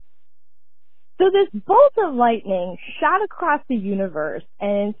So this bolt of lightning shot across the universe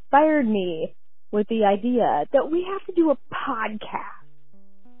and inspired me with the idea that we have to do a podcast.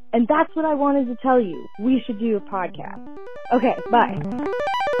 And that's what I wanted to tell you. We should do a podcast. Okay, bye.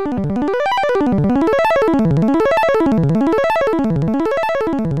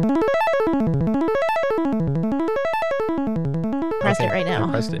 Press it right now.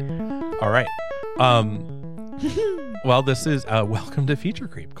 I pressed it. All right. Well, this is welcome to Feature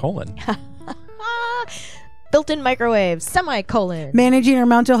Creep, : Built-in microwave, semicolon. Managing our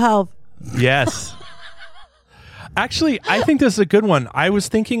mental health. Yes. Actually, I think this is a good one. I was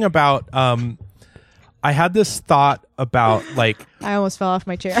thinking about I had this thought about like I almost fell off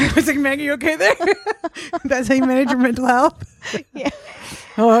my chair. I was like, Maggie, you okay there? That's how you manage your mental health? Yeah.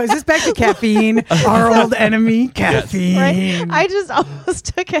 Oh, is this back to caffeine? Our old enemy, caffeine. Right? I just almost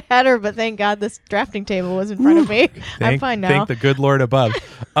took a header, but thank God this drafting table was in front of me. I'm fine now. Thank the good Lord above.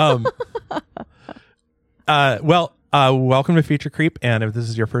 Welcome to Feature Creep, and if this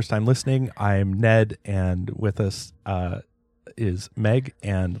is your first time listening, I'm Ned, and with us is Meg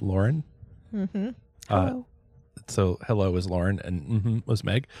and Lauren. Mm-hmm. Hello. So hello is Lauren, and was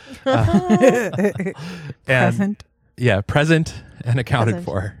Meg. Present. Yeah, present and accounted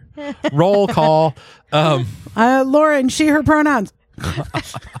for. Roll call. Lauren, she, her pronouns.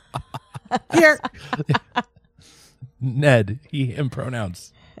 Here. Ned, he, him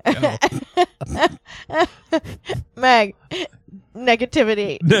pronouns. Meg,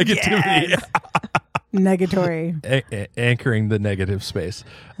 negativity. Negativity. Yes. Negatory. Anchoring the negative space.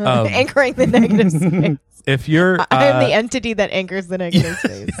 Anchoring the negative space. If you're... I am the entity that anchors the negative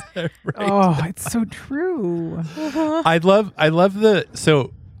space. Right. Oh, it's so true. I love that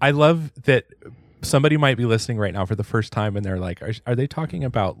somebody might be listening right now for the first time and they're like, are they talking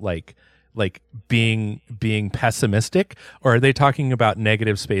about like being pessimistic, or are they talking about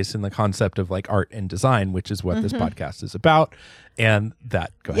negative space in the concept of like art and design, which is what this podcast is about? And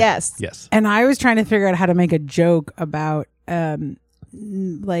that, go ahead. Yes. And I was trying to figure out how to make a joke about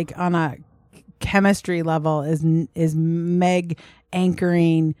like on a chemistry level, is Meg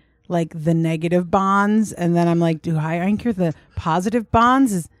anchoring like the negative bonds, and then I'm like, do I anchor the positive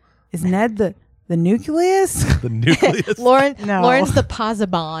bonds? Is Ned the nucleus? The nucleus. Lauren's the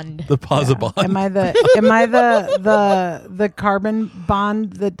posibond. The posibond. Am I the carbon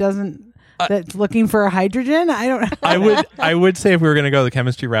bond that doesn't that's looking for a hydrogen? I don't know. I would say if we were going to go the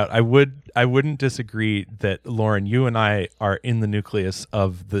chemistry route, I wouldn't disagree that, Lauren, you and I are in the nucleus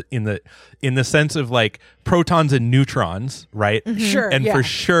of in the sense of like protons and neutrons, right? Mm-hmm. Sure. And for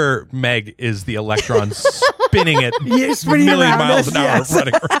sure, Meg is the electron spinning at spinning million around miles us, an hour, yes.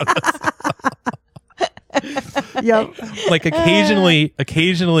 running around us. Yep. Like occasionally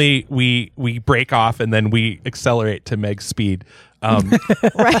we break off and then we accelerate to Meg's speed. Right.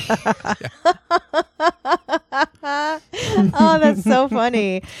 Oh, that's so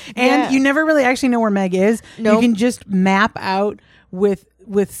funny. And you never really actually know where Meg is. Nope. You can just map out with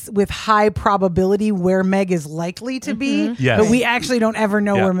high probability where Meg is likely to be. Yes. But we actually don't ever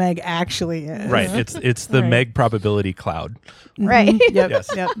know Yeah. where Meg actually is. Right. It's the Right. Meg probability cloud. Right. Yep. Yes.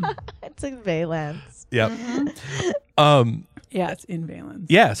 Yep. It's like valence. Yep. Yeah, it's in valence.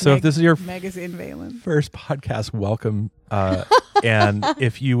 Yeah. So if this is your Meg is in valence. first podcast, welcome. And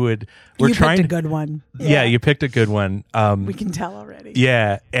if you would, we're You trying picked to a good one. Yeah, you picked a good one. We can tell already.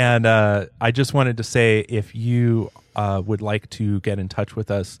 Yeah, and I just wanted to say, if you would like to get in touch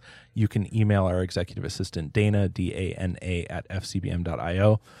with us, you can email our executive assistant, Dana, DANA, at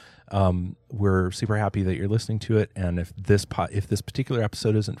fcbm.io. We're super happy that you're listening to it, and if this particular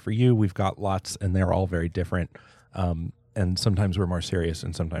episode isn't for you, we've got lots, and they're all very different. And sometimes we're more serious,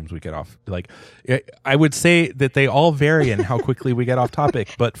 and sometimes we get off. Like, I would say that they all vary in how quickly we get off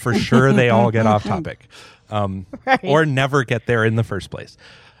topic, but for sure they all get off topic, Right. or never get there in the first place.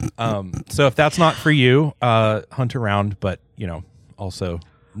 So if that's not for you, hunt around, but also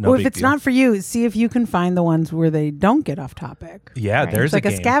no Well, if big it's deal. not for you, see if you can find the ones where they don't get off topic. Yeah, Right? there's It's like a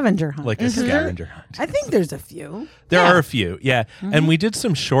game. scavenger hunt. Like a scavenger hunt. I think there's a few. There are a few, yeah. And we did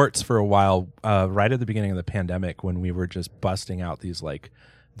some shorts for a while, right at the beginning of the pandemic, when we were just busting out these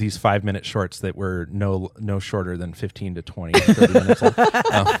 5-minute shorts that were no shorter than 15 to 20, 30 minutes long.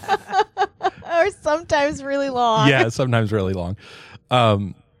 Or sometimes really long. Yeah, sometimes really long.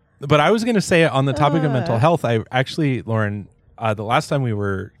 But I was going to say, on the topic of mental health, I actually, Lauren, the last time we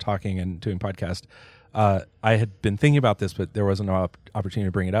were talking and doing podcast, I had been thinking about this, but there wasn't no opportunity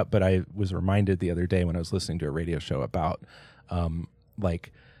to bring it up. But I was reminded the other day when I was listening to a radio show about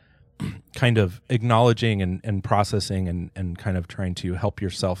kind of acknowledging and processing and kind of trying to help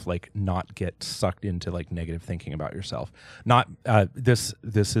yourself like not get sucked into like negative thinking about yourself. Not this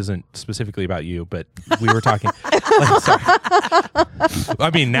isn't specifically about you, but we were talking. Like, sorry.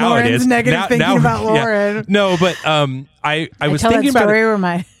 I mean, now Lauren's it is negative thinking about Lauren. Yeah. No, but I was tell thinking that about story it. where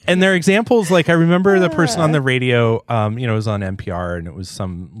my And there are examples, like I remember the person on the radio, it was on NPR, and it was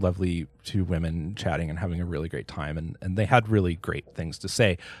some lovely two women chatting and having a really great time, and they had really great things to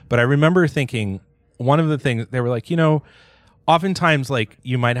say. But I remember thinking, one of the things, they were like, oftentimes like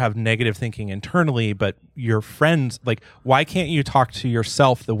you might have negative thinking internally, but your friends, like, why can't you talk to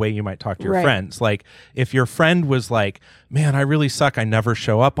yourself the way you might talk to your friends? Like if your friend was like, man, I really suck, I never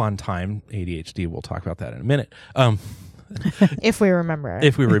show up on time, ADHD, we'll talk about that in a minute. If we remember.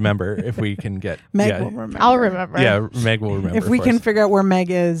 If we can get Meg will remember. I'll remember. Yeah, Meg will remember. If we can figure out where Meg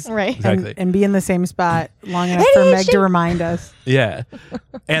is, Right. Exactly. and be in the same spot long enough for Meg to remind us. Yeah.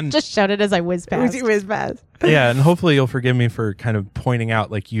 And Just shout it as I whiz past. Whiz past. yeah, and hopefully you'll forgive me for kind of pointing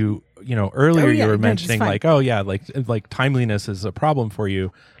out, like earlier you were no, mentioning it's fine. like timeliness is a problem for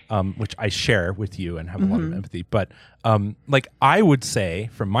you, which I share with you and have a lot of empathy. But like I would say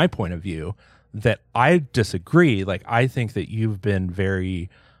from my point of view that I disagree. Like I think that you've been very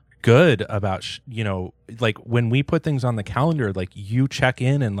good about like when we put things on the calendar, like you check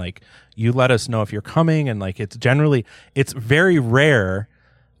in and like you let us know if you're coming, and like it's very rare,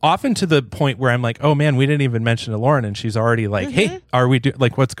 often to the point where I'm like, oh man, we didn't even mention to Lauren, and she's already like, hey, are we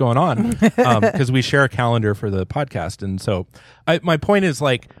like what's going on? Because we share a calendar for the podcast. And so my point is,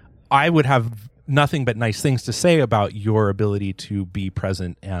 like, I would have nothing but nice things to say about your ability to be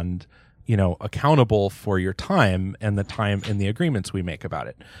present and accountable for your time and the agreements we make about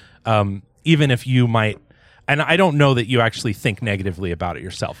it. Even if you might, and I don't know that you actually think negatively about it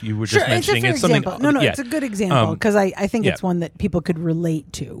yourself. You were just mentioning it's something. No, it's a good example because I think it's one that people could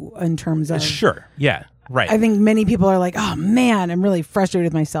relate to in terms of. Sure. Yeah. Right. I think many people are like, oh man, I'm really frustrated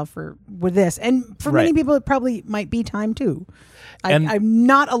with myself with this. And for many people, it probably might be time too. I'm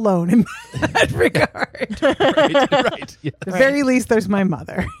not alone in that regard. right. Yeah. At the very least, there's my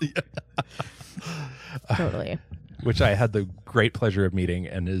mother. Totally. Which I had the great pleasure of meeting,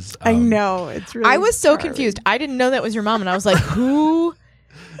 and is I know, it's really I was so charming. confused. I didn't know that was your mom, and I was like, who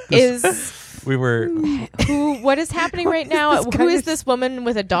is we were what is happening right now? Who is this woman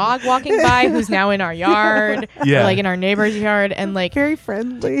with a dog walking by who's now in our yard? Yeah. Or like in our neighbor's yard, and like Very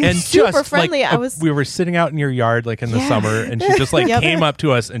friendly. and super just friendly. Like, we were sitting out in your yard like in the summer, and she just like came up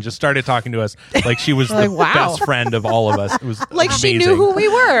to us and just started talking to us like she was Like, the wow. best friend of all of us. It was like amazing. she knew who we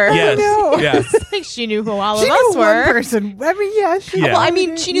were. Yes. know. Yes. Like she knew who all she of knew us one were. person. I mean, yeah. Yeah. Well, I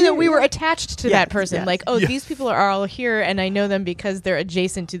mean, she knew that we were attached to that person. yes. Like, these people are all here, and I know them because they're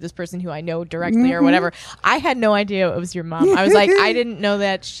adjacent to this person who I know directly or whatever. I had no idea it was your mom. I was like, I didn't know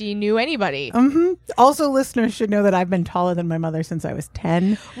that she knew anybody. Also, listeners should know that I've been taller than my mother since I was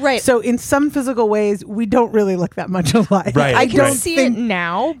 10. Right. So in some physical ways, we don't really look that much alike. Right. I can Right. see it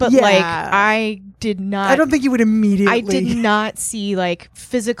now, but Yeah. like I did not. I don't think you would immediately. I did not see like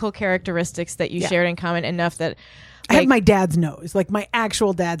physical characteristics that you shared in common enough that I have like, my dad's nose, like my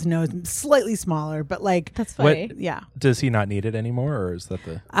actual dad's nose, slightly smaller, but like That's funny. yeah. Does he not need it anymore, or is that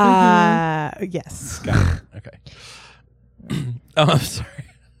the? Yes. Got it. Okay. I'm sorry.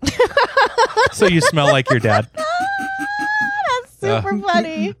 So you smell like your dad. super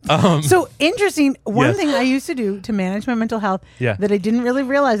funny. So interesting. One Yes. thing I used to do to manage my mental health Yeah. that I didn't really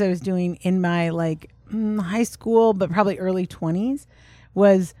realize I was doing in my high school, but probably early 20s,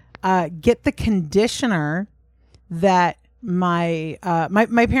 was get the conditioner that my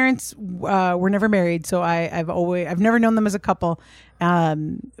parents were never married, so I've never known them as a couple,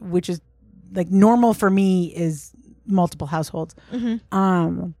 which is like normal for me is multiple households.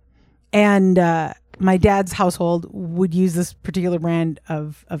 And my dad's household would use this particular brand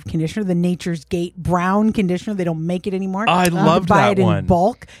of conditioner, the Nature's Gate brown conditioner. They don't make it anymore. I You loved buy that it one. in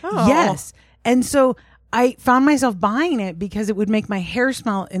bulk. Oh. Yes. And so I found myself buying it because it would make my hair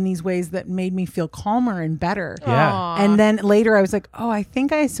smell in these ways that made me feel calmer and better. Yeah. Aw. And then later I was like, oh, I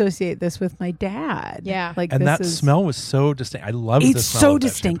think I associate this with my dad. Yeah. Like And this that is, smell was so distinct. I love the It's smell so of that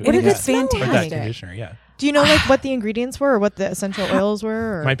distinct. shampoo. It is Yeah. Or that fantastic. conditioner, yeah. Do you know like what the ingredients were or what the essential oils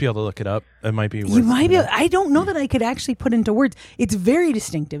were? Or? Might be able to look it up. It might be worth You might be. it. I don't know that I could actually put into words. It's very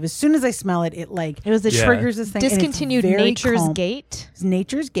distinctive. As soon as I smell it, it was the triggers this thing. and it's Discontinued very Nature's calm. Gate. It's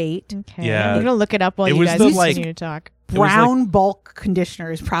Nature's Gate. Okay. Yeah. I'm gonna look it up while It you was guys the, continue like- to talk. It was Brown bulk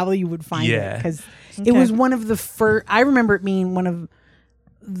conditioner is probably you would find it Yeah. because it was one of the first. I remember it being one of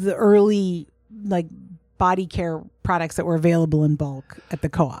the early like body care products that were available in bulk at the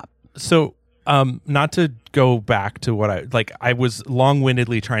co-op. So not to go back to what I was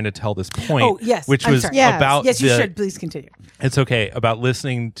long-windedly trying to tell this point. Oh, yes. Which I'm was sorry. about Yes, you should. Please continue. It's okay. About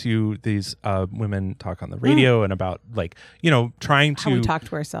listening to these women talk on the radio and about trying to How we talk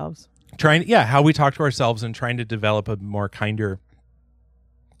to ourselves. How we talk to ourselves and trying to develop a more kinder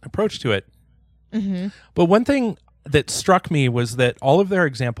approach to it. Mm-hmm. But one thing that struck me was that all of their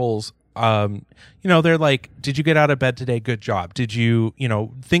examples, they're like, did you get out of bed today? Good job. Did you,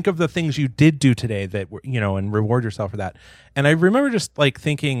 think of the things you did do today that were, and reward yourself for that. And I remember just like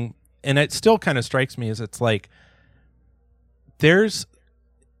thinking, and it still kind of strikes me as it's like, there's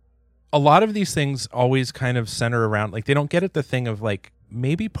a lot of these things always kind of center around, like, they don't get at the thing of like,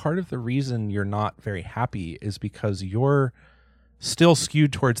 maybe part of the reason you're not very happy is because you're still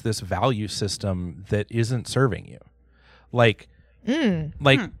skewed towards this value system that isn't serving you.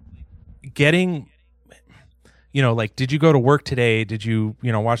 Getting, like, did you go to work today? Did you,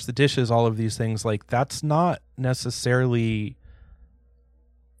 wash the dishes? All of these things, like, that's not necessarily,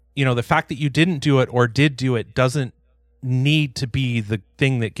 the fact that you didn't do it or did do it doesn't need to be the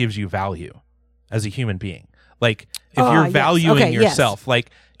thing that gives you value as a human being. Like, if you're valuing yourself, like,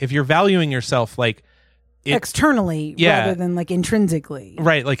 if you're valuing yourself, like, externally rather than like intrinsically.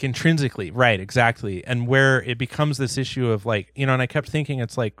 Right, like intrinsically. Right, exactly. And where it becomes this issue of like, and I kept thinking,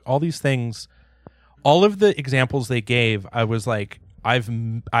 it's like all these things, all of the examples they gave, I was like,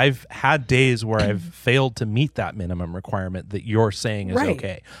 I've had days where I've failed to meet that minimum requirement that you're saying is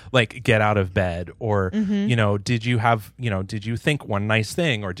okay. Like, get out of bed, or, did you think one nice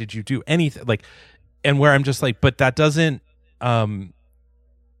thing, or did you do anything? Like, and where I'm just like, but that doesn't,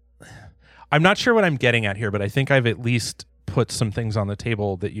 I'm not sure what I'm getting at here, but I think I've at least put some things on the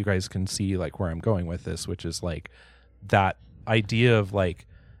table that you guys can see, like, where I'm going with this, which is like that idea of like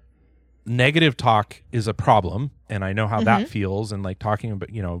negative talk is a problem. And I know how that feels, and like talking about,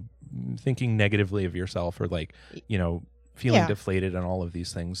 thinking negatively of yourself, or like, feeling deflated, and all of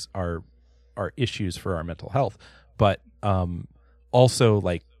these things are issues for our mental health. But also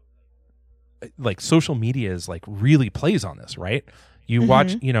like social media is like really plays on this, right? You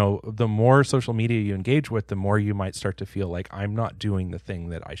watch, the more social media you engage with, the more you might start to feel like, I'm not doing the thing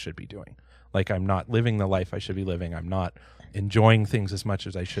that I should be doing. Like, I'm not living the life I should be living. I'm not enjoying things as much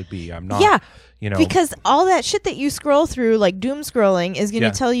as I should be. I'm not, because all that shit that you scroll through, like doom scrolling, is going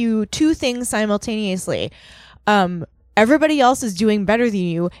to tell you two things simultaneously. Everybody else is doing better than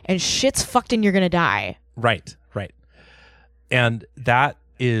you, and shit's fucked and you're going to die. Right. And that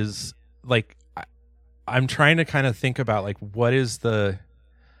is like, I'm trying to kind of think about like, what is the,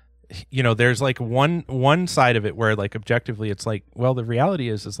 there's like one side of it where like objectively it's like, well, the reality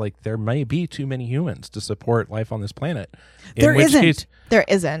is like there may be too many humans to support life on this planet. There isn't. There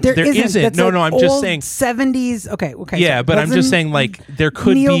isn't. There isn't. No, I'm just saying 70s. Okay. Yeah, but I'm just saying like there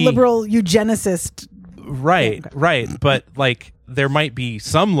could be neoliberal eugenicist. Right. But like there might be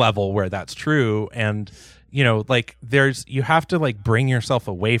some level where that's true, and like you have to like bring yourself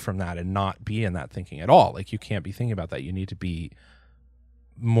away from that and not be in that thinking at all. Like, you can't be thinking about that. You need to be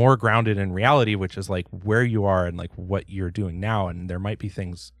more grounded in reality, which is like where you are and like what you're doing now. And there might be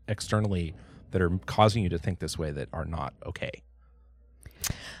things externally that are causing you to think this way that are not okay.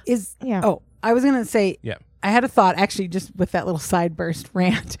 Oh, I was going to say, I had a thought actually just with that little side burst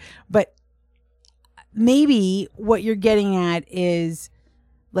rant, but maybe what you're getting at is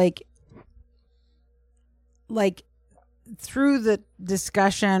like through the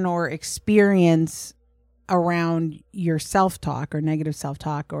discussion or experience around your self-talk or negative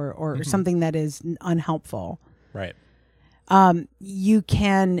self-talk or something that is unhelpful. Right. You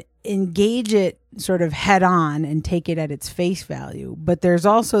can engage it sort of head on and take it at its face value. But there's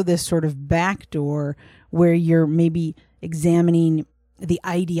also this sort of backdoor where you're maybe examining the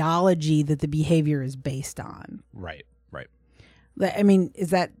ideology that the behavior is based on. Right. I mean, does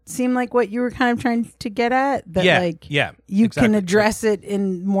that seem like what you were kind of trying to get at? That you exactly. can address it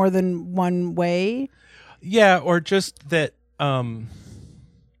in more than one way? Yeah, or just that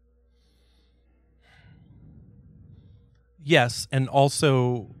yes, and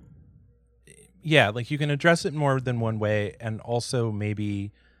also like you can address it more than one way, and also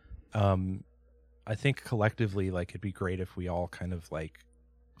maybe I think collectively, like, it'd be great if we all kind of like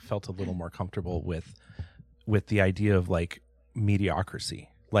felt a little more comfortable with the idea of like mediocrity.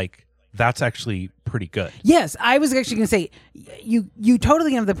 Like, that's actually pretty good. Yes, I was actually going to say you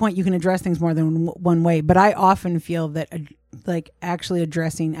totally have the point. You can address things more than one way, but I often feel that like actually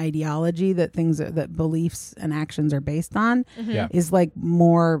addressing ideology, that things that beliefs and actions are based on, is like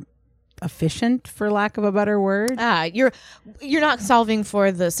more efficient, for lack of a better word. You're not solving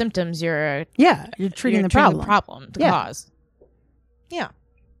for the symptoms. You're treating the problem, the cause. Yeah.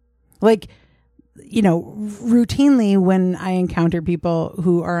 Like, routinely when I encounter people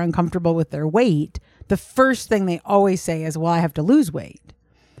who are uncomfortable with their weight, the first thing they always say is, well, I have to lose weight.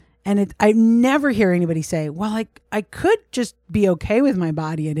 And I never hear anybody say, well, I could just be okay with my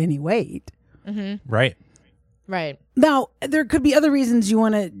body at any weight. Mm-hmm. Right. Right. Now, there could be other reasons you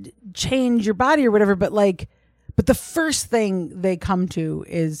want to change your body or whatever, but the first thing they come to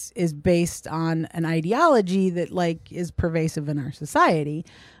is based on an ideology that is pervasive in our society.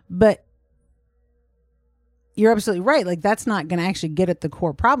 But you're absolutely right. That's not going to actually get at the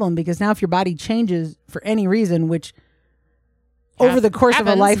core problem, because now if your body changes for any reason, which over the course of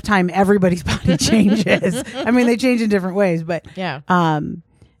a lifetime, everybody's body changes. I mean, they change in different ways, but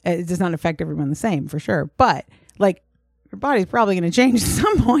it does not affect everyone the same, for sure. But your body's probably going to change at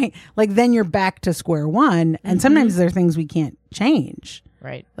some point. Then you're back to square one. And sometimes there are things we can't change.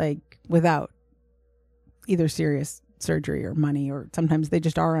 Right. Without either serious surgery or money, or sometimes they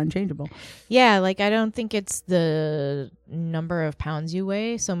just are unchangeable. Yeah. I don't think it's the number of pounds you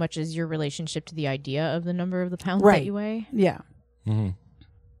weigh so much as your relationship to the idea of the number of the pounds that you weigh. Yeah. Mm-hmm.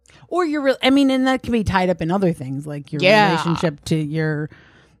 Or and that can be tied up in other things, like your relationship to your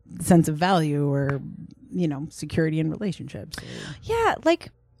sense of value, or security in relationships. Yeah,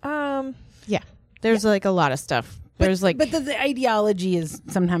 there's a lot of stuff. There's but the ideology is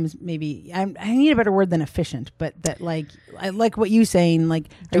sometimes, maybe I need a better word than efficient, but that I like what you saying,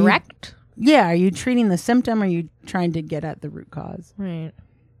 direct. Are you treating the symptom, or are you trying to get at the root cause? Right.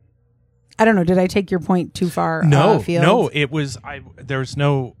 I don't know. Did I take your point too far? No, it was, I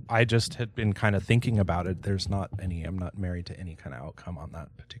just had been kind of thinking about it. I'm not married to any kind of outcome on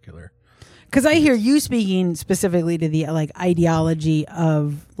that particular. Because I hear you speaking specifically to the ideology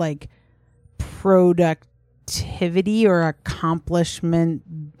of productivity or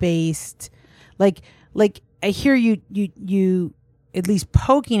accomplishment based, I hear you at least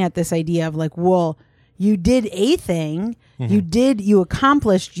poking at this idea of well, you did a thing, you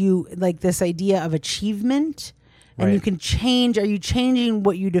accomplished, this idea of achievement, and you can change. Are you changing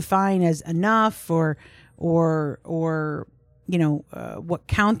what you define as enough, or what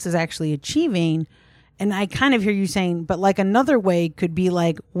counts as actually achieving? And I kind of hear you saying, but another way could be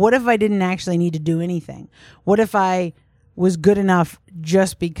what if I didn't actually need to do anything? What if I was good enough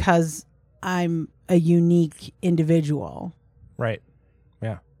just because I'm a unique individual? Right.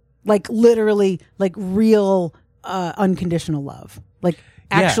 Yeah. Literally, real unconditional love.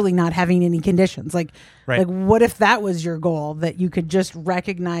 Actually not having any conditions. Right. What if that was your goal, that you could just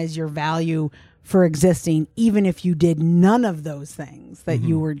recognize your value for existing, even if you did none of those things that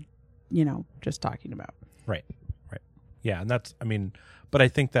you were, just talking about. Right. Right. Yeah. And but I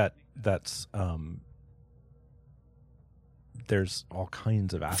think that's, there's all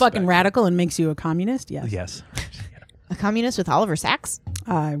kinds of aspects. Fucking radical and makes you a communist. Yes. Yes. A communist with Oliver Sacks?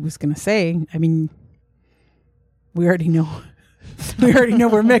 I was going to say, we already know. We already know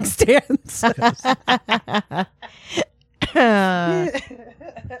where Meg stands.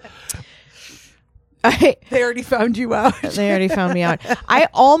 They already found you out. They already found me out. I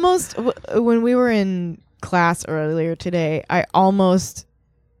almost, when we were in class earlier today, I almost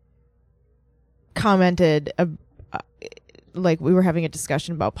commented, we were having a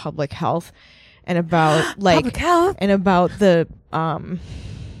discussion about public health and about public health, and about the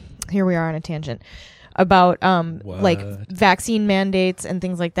here we are on a tangent about vaccine mandates and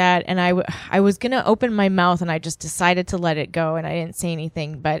things like that. And I was gonna open my mouth, and I just decided to let it go, and I didn't say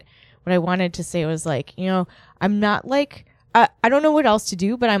anything. But what I wanted to say was I'm not I don't know what else to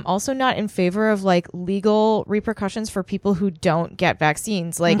do, but I'm also not in favor of legal repercussions for people who don't get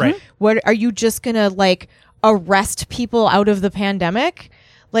vaccines. What are you just gonna arrest people out of the pandemic?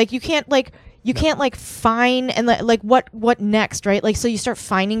 You can't can't fine, and what next, right? So you start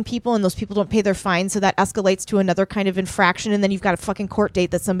fining people, and those people don't pay their fines, so that escalates to another kind of infraction, and then you've got a fucking court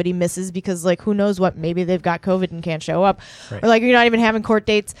date that somebody misses because who knows what, maybe they've got COVID and can't show up, right. Or you're not even having court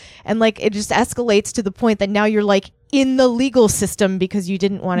dates, and it just escalates to the point that now you're in the legal system because you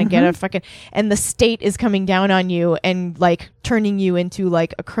didn't want to get a fucking, and the state is coming down on you and turning you into a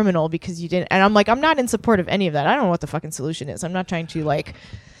criminal because you didn't. And I'm not in support of any of that. I don't know what the fucking solution is. I'm not trying to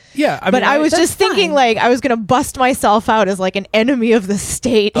yeah, I was just thinking I was gonna bust myself out as an enemy of the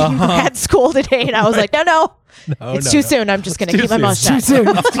state at school today, and I was no, it's too soon. I'm just gonna keep my mouth shut. It's too soon.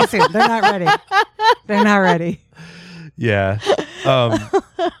 It's too soon. They're not ready. They're not ready. Yeah. Still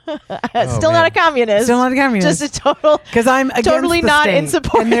not a communist. Still not a communist. Just a total. Because I'm totally not state, in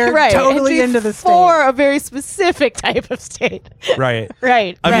support. And they're right. totally into the state. For a very specific type of state. Right.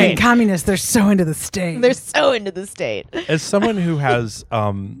 Right. I mean, communists, they're so into the state. They're so into the state. As someone who has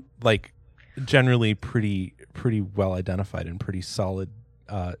generally pretty well identified and pretty solid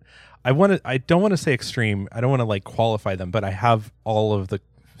I don't want to say extreme. I don't want to like qualify them, but I have all of the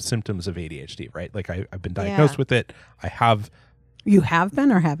symptoms of ADHD, right? Like I've been diagnosed with it. You have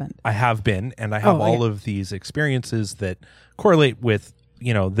been or haven't? I have been, and I have all of these experiences that correlate with,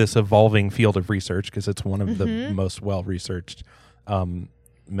 this evolving field of research, because it's one of the most well-researched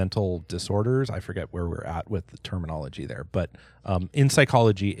mental disorders. I forget where we're at with the terminology there, but in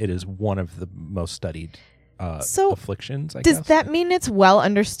psychology, it is one of the most studied afflictions, I guess. Does that mean it's well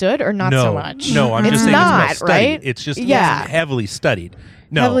understood or not so much? No, I'm just saying it's well studied. Right? It's just it's heavily studied.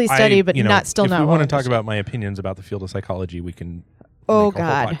 No, heavily studied, but not still if not. If we well want to talk about my opinions about the field of psychology, we can make a whole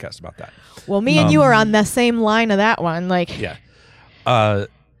podcast about that. Well, me and you are on the same line of that one.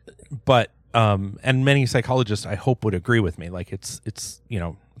 But and many psychologists, I hope, would agree with me. Like it's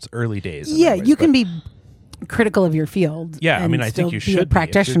early days. Yeah, you can be critical of your field. Yeah, I mean, I think you should be a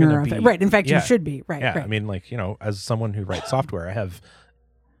practitioner of it. Right. In fact, you should be. Right. Yeah. Right. I mean, as someone who writes software, I have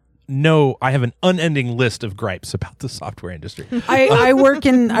an unending list of gripes about the software industry. I work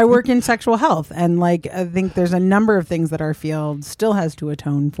in sexual health, and I think there's a number of things that our field still has to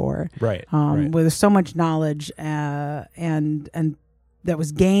atone for. Right. With so much knowledge and that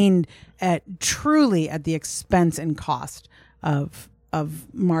was gained truly at the expense and cost of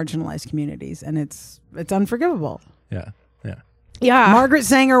marginalized communities, and it's unforgivable. Yeah. Margaret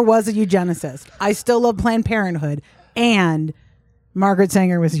Sanger was a eugenicist. I still love Planned Parenthood, and Margaret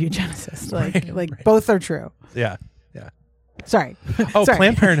Sanger was a eugenicist. Right. Both are true. Yeah. Sorry. Oh, Sorry.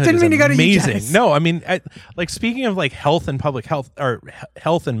 Planned Parenthood Didn't is mean to go to amazing. eugenics. No, I mean, speaking of health and public health, or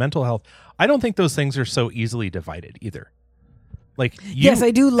health and mental health, I don't think those things are so easily divided either. Yes,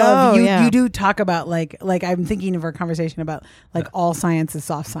 I do love you. Yeah. You do talk about I'm thinking of our conversation about all science is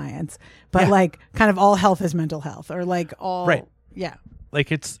soft science, but kind of all health is mental health, or all right. Yeah.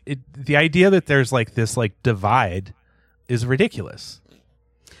 The idea that there's this divide is ridiculous.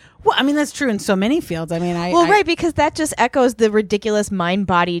 Well, I mean, that's true in so many fields. I mean, right, because that just echoes the ridiculous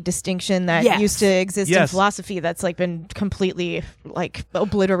mind-body distinction that used to exist in philosophy. That's been completely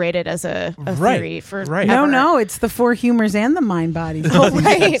obliterated as a theory for right. No, it's the four humors and the mind body.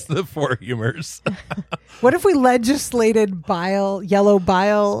 Right, it's the four humors. What if we legislated yellow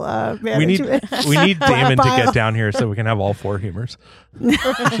bile? We need Damon to get down here so we can have all four humors.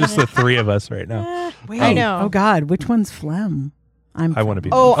 It's just the three of us right now. Wait, I know. Oh God, which one's phlegm? I want to be.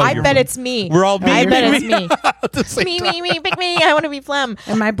 I bet it's me. We're all being. I bet it's me. Me, pick me. I want to be phlegm.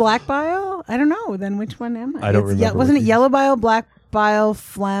 Am I black bile? I don't know. Then which one am I? I don't remember. Wasn't it yellow bile, black bile,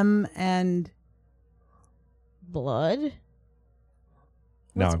 phlegm, and blood?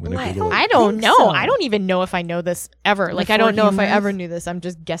 No, I'm going to Google it. I don't know. So. I don't even know if I know this ever. I don't know if I ever knew this. I'm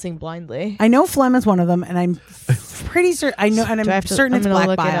just guessing blindly. I know phlegm is one of them, and I'm pretty certain. I know, and I'm certain it's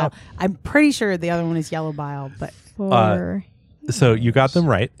black bile. I'm pretty sure the other one is yellow bile, but. So you got them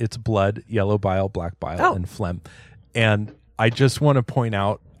right. It's blood, yellow bile, black bile, and phlegm. And I just want to point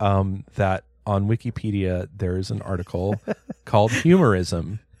out that on Wikipedia, there is an article called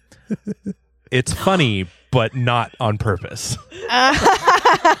Humorism. It's funny, but not on purpose.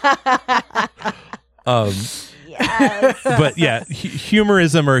 Yes. But yeah,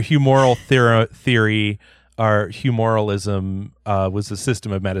 humorism or humoral theory or humoralism was a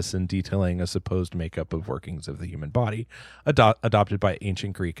system of medicine detailing a supposed makeup of workings of the human body, adopted by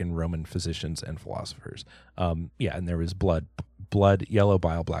ancient Greek and Roman physicians and philosophers. And there was blood, yellow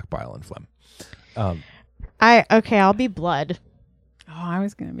bile, black bile, and phlegm. I'll be blood. Oh, I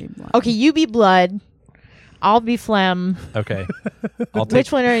was gonna be blood. Okay, you be blood. I'll be phlegm. Okay.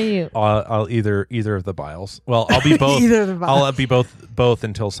 Which one are you? I'll either of the biles. Well, I'll be both. Either of the biles. I'll be both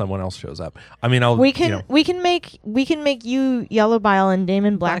until someone else shows up. I mean, we can make you yellow bile and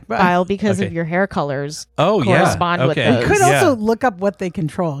Damon black bile because of your hair colors. Oh, correspond with those. You could also look up what they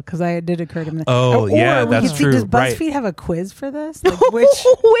control, because it did occur to me. That's true. Does BuzzFeed have a quiz for this?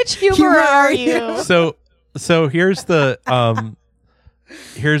 Which humor are you? So here's the.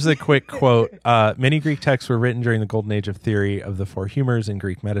 Here's a quick quote. Many Greek texts were written during the golden age of theory of the four humors in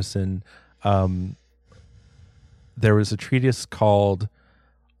Greek medicine. There was a treatise called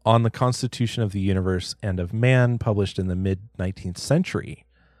On the Constitution of the Universe and of Man, published in the mid-19th century.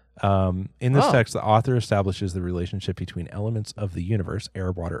 In this text, the author establishes the relationship between elements of the universe,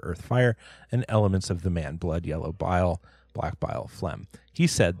 air, water, earth, fire, and elements of the man, blood, yellow bile, black bile, phlegm. He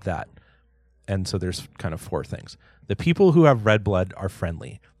said that, and so there's kind of four things. The people who have red blood are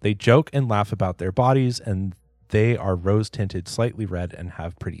friendly. They joke and laugh about their bodies, and they are rose-tinted, slightly red, and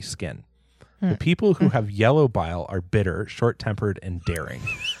have pretty skin. The people who have yellow bile are bitter, short-tempered, and daring.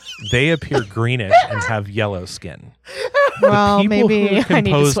 They appear greenish and have yellow skin. Well, the people maybe who are composed I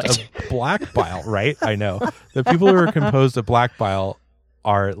need to switch. of black bile, right? I know. The people who are composed of black bile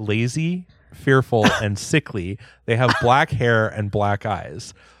are lazy, fearful, and sickly. They have black hair and black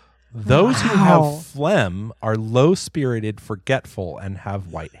eyes. Those who have phlegm are low-spirited, forgetful, and have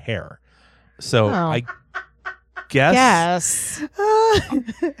white hair. So I guess.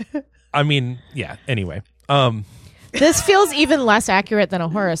 I mean, yeah. Anyway, this feels even less accurate than a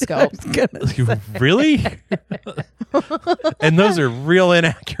horoscope. Really? And those are real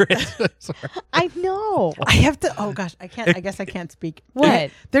inaccurate. I know. I have to. Oh gosh, I can't. I guess I can't speak.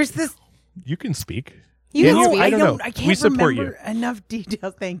 What? There's this. You can speak. You can speak. I don't know. I can't We support remember enough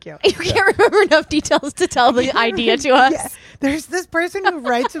details. Thank you. You can't remember enough details to tell the idea to us. Yeah. There's this person who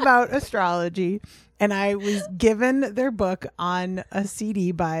writes about astrology, and I was given their book on a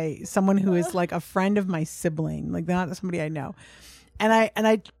CD by someone who is like a friend of my sibling, like not somebody I know. And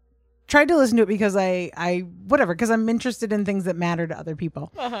I tried to listen to it because because I'm interested in things that matter to other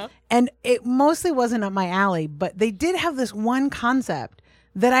people. And it mostly wasn't up my alley, but they did have this one concept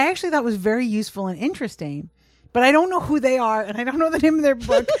that I actually thought was very useful and interesting. But I don't know who they are, and I don't know the name of their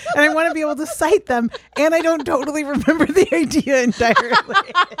book, and I want to be able to cite them, and I don't totally remember the idea entirely.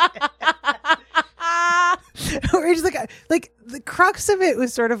 Or it's like the crux of it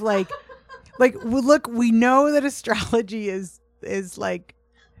was sort of like, look, we know that astrology is like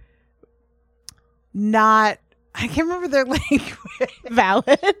not. I can't remember their language.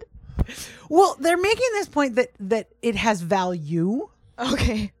 Valid. Well, they're making this point that it has value.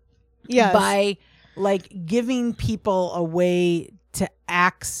 Okay. Yes. By like giving people a way to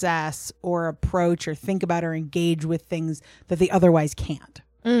access or approach or think about or engage with things that they otherwise can't.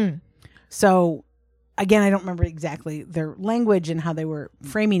 So again, I don't remember exactly their language and how they were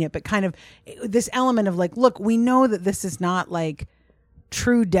framing it, but kind of this element of like, look, we know that this is not like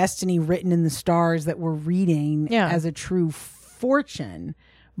true destiny written in the stars that we're reading as a true fortune,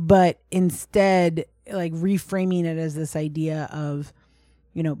 but instead like reframing it as this idea of,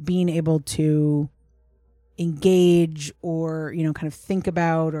 you know, being able to engage or, you know, kind of think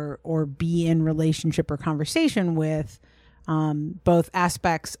about or be in relationship or conversation with both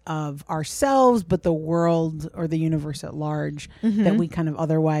aspects of ourselves, but the world or the universe at large that we kind of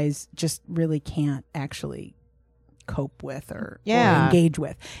otherwise just really can't actually cope with or engage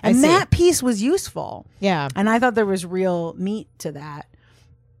with. And that piece was useful. Yeah. And I thought there was real meat to that.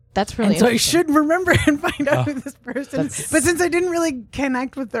 That's really so I should remember and find out who this person is. But since I didn't really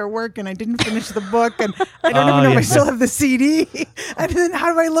connect with their work and I didn't finish the book and I don't even know if I still have the CD, and then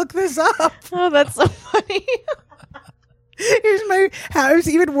how do I look this up? Oh, that's so funny. Here's my house.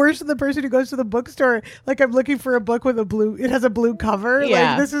 Even worse than the person who goes to the bookstore. Like I'm looking for a book with it has a blue cover.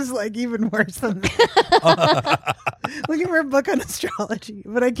 Yeah. Like this is like even worse than that. Looking for a book on astrology,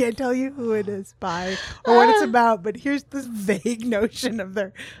 but I can't tell you who it is by or what it's about. But here's this vague notion of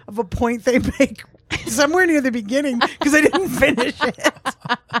a point they make somewhere near the beginning because I didn't finish it.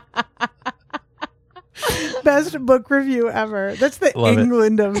 Best book review ever. That's the Love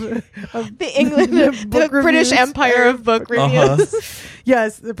England of the England of the British Empire of book reviews.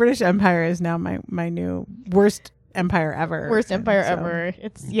 Yes, the British Empire is now my new worst empire ever. Worst empire ever.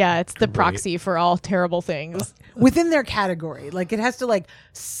 It's the proxy for all terrible things within their category. Like it has to like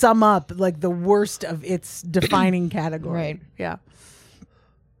sum up like the worst of its defining category. Right. Yeah.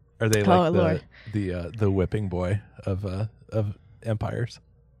 Are they like the whipping boy of empires?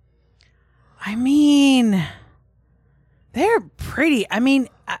 I mean, they're pretty. I mean,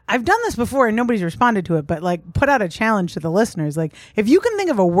 I've done this before and nobody's responded to it, but like put out a challenge to the listeners. Like, if you can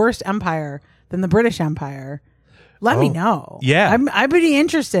think of a worse empire than the British Empire, let me know. Yeah. I'd be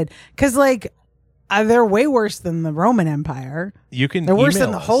interested because like they're way worse than the Roman Empire. They're worse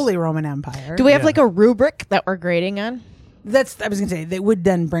than the Holy Roman Empire. Do we have like a rubric that we're grading on? I was going to say they would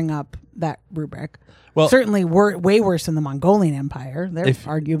then bring up that rubric. Well, certainly way worse than the Mongolian Empire. They're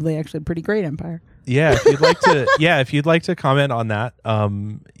arguably actually a pretty great empire. Yeah, if you'd like to comment on that,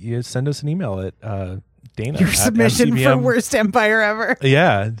 you send us an email at Dana. Your submission FCBM. for worst empire ever.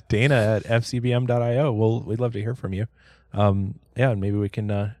 Yeah, Dana at fcbm.io. We'd love to hear from you. And maybe we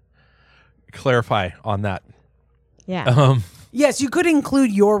can clarify on that. Yeah. Yes, you could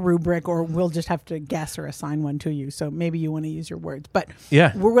include your rubric, or we'll just have to guess or assign one to you. So maybe you want to use your words, but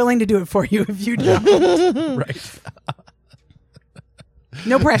we're willing to do it for you if you don't. Right.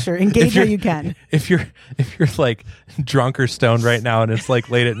 No pressure. Engage how you can. If you're like drunk or stoned right now and it's like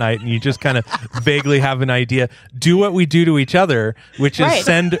late at night and you just kind of vaguely have an idea, do what we do to each other, which is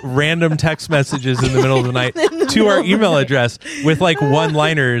send random text messages in the middle of the night to our email address with like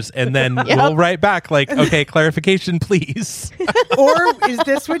one-liners, and then we'll write back like, okay, clarification, please. Or is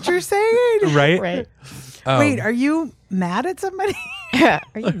this what you're saying? Right? Right. Wait, are you mad at somebody? Are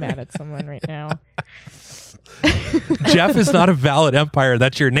you mad at someone right now? Jeff is not a valid umpire.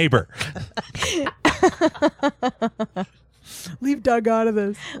 That's your neighbor. Leave Doug out of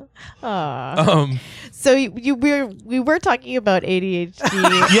this. So we were talking about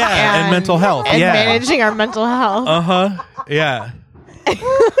ADHD. Yeah, and mental health. And yeah. managing our mental health. Yeah.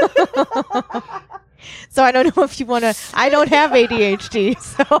 So I don't know if you want to. I don't have ADHD,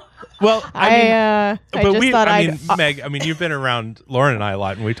 so. Well, I mean, thought Meg, you've been around Lauren and I a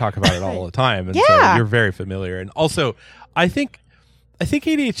lot, and we talk about it all the time, and so Yeah. you're very familiar. And also, I think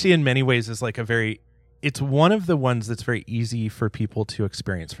ADHD in many ways is like it's one of the ones that's very easy for people to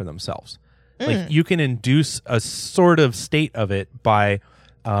experience for themselves. Like you can induce a sort of state of it by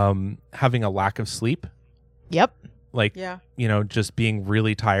having a lack of sleep. Yep. Like, just being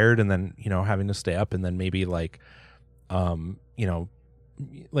really tired and then, having to stay up and then maybe like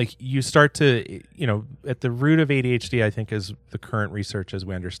you start to, at the root of ADHD, I think is the current research as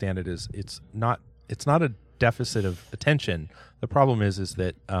we understand it is it's not a deficit of attention. The problem is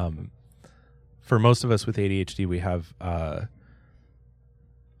that for most of us with ADHD, we have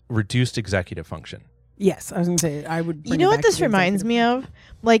reduced executive function. Yes, I was going to say, I would bring You know it what back this to reminds me of?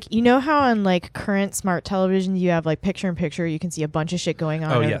 Like, you know how on like current smart televisions you have like picture in picture, you can see a bunch of shit going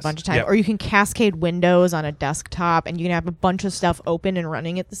on at a bunch of time, or you can cascade windows on a desktop and you can have a bunch of stuff open and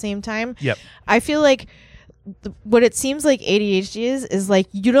running at the same time. Yep. I feel like what it seems like ADHD is like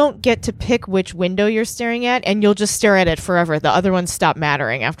you don't get to pick which window you're staring at and you'll just stare at it forever. The other ones stop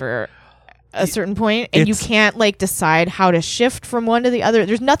mattering after a certain point, and you can't like decide how to shift from one to the other.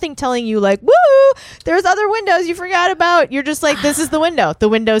 There's nothing telling you like, woo, there's other windows you forgot about. You're just like, this is the window. The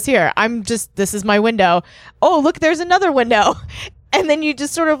window's here. This is my window. Oh, look, there's another window. And then you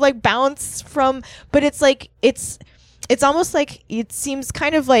just sort of like bounce from, but it's like, it's almost like it seems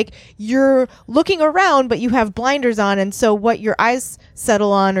kind of like you're looking around, but you have blinders on. And so what your eyes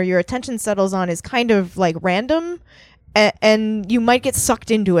settle on or your attention settles on is kind of like random. And you might get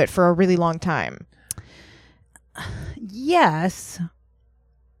sucked into it for a really long time. Yes.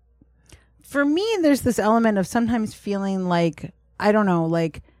 For me, there's this element of sometimes feeling like, I don't know,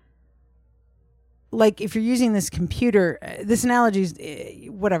 like if you're using this computer, this analogy is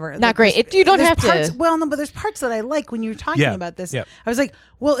whatever. Not great. You don't have to. Well, no, but there's parts that I like when you're talking about this. Yeah. I was like,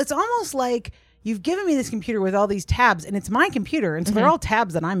 well, it's almost like you've given me this computer with all these tabs, and it's my computer, and so they're all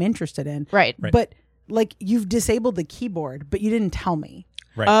tabs that I'm interested in. Right. But like you've disabled the keyboard, but you didn't tell me.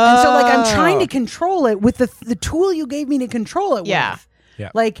 Right. And so like I'm trying to control it with the tool you gave me to control it with. Yeah.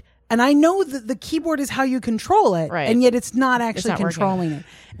 Like, and I know that the keyboard is how you control it, right. and yet it's not actually controlling it.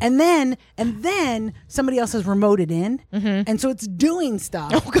 And then somebody else has remoted in, and so it's doing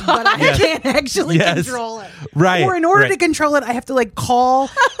stuff, but I can't actually control it. Right. Or in order to control it, I have to like call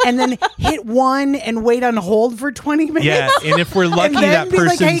and then hit one and wait on hold for 20 minutes. Yeah, and if we're lucky, that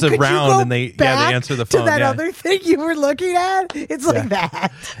person's around and they answer the phone. To that other thing you were looking at, it's like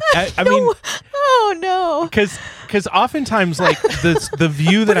that. I mean, oh no, because oftentimes like the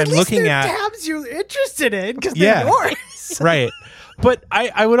view that I'm looking at tabs you're interested in because they're yours. Right. But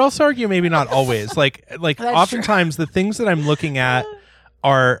I would also argue maybe not always. Like oftentimes the things that I'm looking at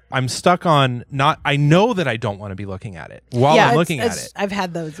I'm stuck on I know that I don't want to be looking at it while I'm looking at it. I've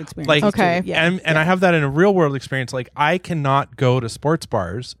had those experiences. Like, okay. Yeah. And I have that in a real world experience. Like I cannot go to sports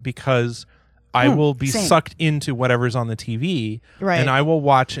bars because I will be sucked into whatever's on the TV, right. and I will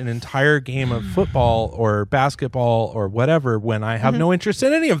watch an entire game of football or basketball or whatever when I have no interest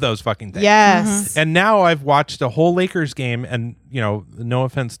in any of those fucking things. Yes. And now I've watched a whole Lakers game, and no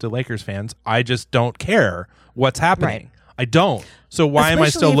offense to Lakers fans, I just don't care what's happening. Right. I don't. So why am I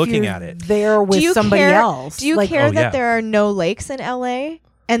still looking at it? There with somebody else. Do you care that there are no lakes in LA?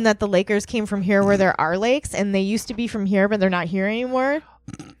 And that the Lakers came from here where there are lakes, and they used to be from here, but they're not here anymore?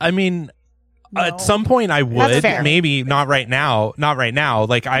 I mean, No. at some point I would. Maybe not right now. Not right now.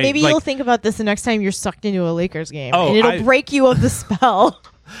 Like maybe you'll think about this the next time you're sucked into a Lakers game, Oh, and it'll break you of the spell.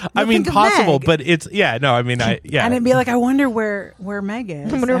 I mean, think of possible, Meg. but it's I mean, And it'd be like, I wonder where Meg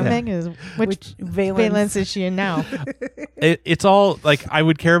is. I wonder where And Meg is. Which valence. valence is she in now? it's all like I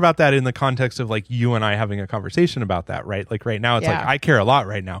would care about that in the context of like you and I having a conversation about that, right? Like right now, it's like I care a lot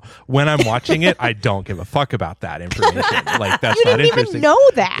right now. When I'm watching it, I don't give a fuck about that information. Like that's You not didn't interesting. even know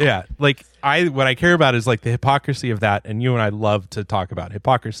that. Yeah, like what I care about is like the hypocrisy of that, and you and I love to talk about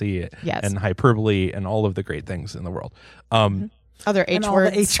hypocrisy and hyperbole and all of the great things in the world. Other H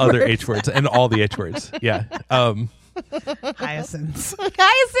words. Other H words and all the H words. Yeah. Hyacinths.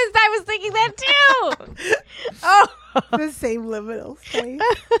 Hyacinth, I was thinking that too. Oh, The same liminal space.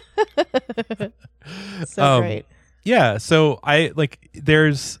 so great. Yeah. So I like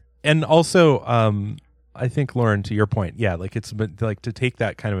there's and also I think, Lauren, to your point, yeah, like it's like to take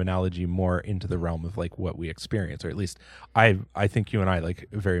that kind of analogy more into the realm of like what we experience, or at least I think you and I like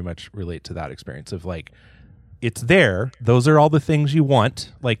very much relate to that experience of like, it's there. Those are all the things you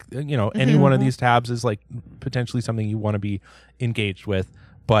want. Like, you know, any one of these tabs is like potentially something you want to be engaged with,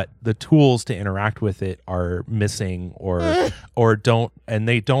 but the tools to interact with it are missing or don't, and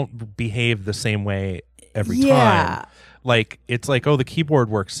they don't behave the same way every time. Like, it's like, oh, the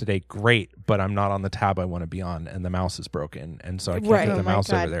keyboard works today. Great. But I'm not on the tab I want to be on, and the mouse is broken. And so I can't get the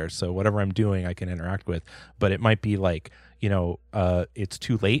mouse over there. So whatever I'm doing, I can interact with. But it might be like, you know, it's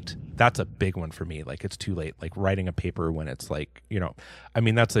too late. That's a big one for me. Like, it's too late. Like writing a paper when it's like, you know, I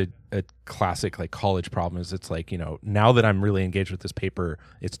mean, that's a classic like college problem is it's like, you know, now that I'm really engaged with this paper,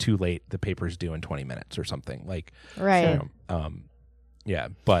 it's too late. The paper's due in 20 minutes or something. Like, right. You know, yeah,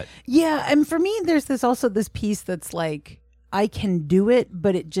 but yeah, and for me, there's this piece that's like, I can do it,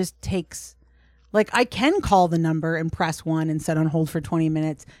 but it just takes, like, I can call the number and press 1 and set on hold for 20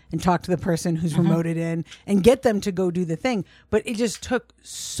 minutes and talk to the person who's remoted in and get them to go do the thing. But it just took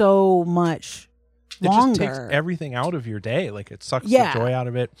so much longer. It just takes everything out of your day. Like, it sucks the joy out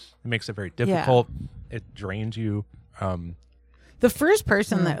of it. It makes it very difficult. It drains you. The first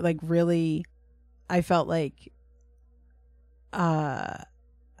person that like really, I felt like,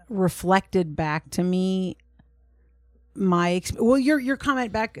 reflected back to me your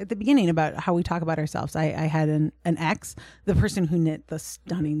comment back at the beginning about how we talk about ourselves. I had an ex, the person who knit the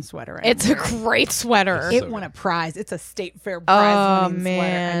stunning sweater. It's a great sweater. It won a prize. It's a State Fair prize winning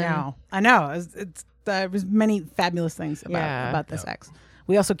sweater. I know. There was many fabulous things about this ex.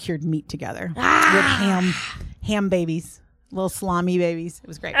 We also cured meat together. We had ham babies. Little salami babies. It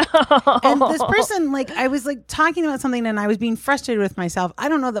was great. And this person, like, I was like talking about something and I was being frustrated with myself. I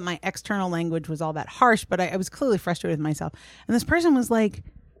don't know that my external language was all that harsh, but I was clearly frustrated with myself. And this person was like,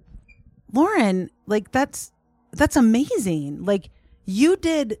 Lauren, like, that's amazing. Like, you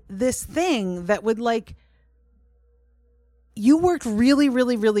did this thing that would, like, you worked really,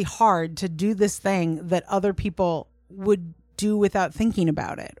 really, really hard to do this thing that other people would do without thinking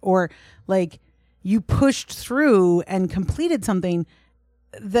about it. Or like, you pushed through and completed something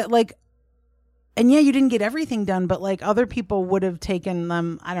that, like, and you didn't get everything done, but like other people would have taken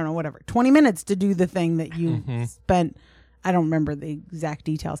them, I don't know, whatever, 20 minutes to do the thing that you spent. I don't remember the exact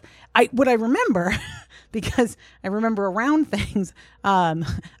details. What I remember, because I remember around things, I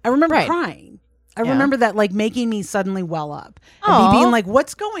remember crying. I remember that, like, making me suddenly well up and me being like,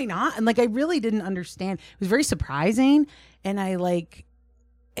 what's going on? And like, I really didn't understand. It was very surprising. And I like,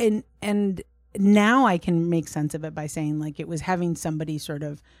 and now I can make sense of it by saying, like, it was having somebody sort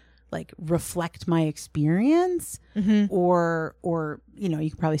of like reflect my experience or, you know, you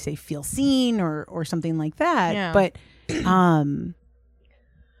could probably say feel seen or something like that. Yeah. But,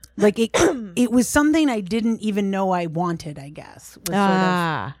 like it was something I didn't even know I wanted, I guess. Was sort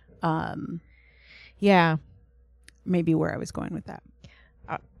of, yeah. Maybe where I was going with that.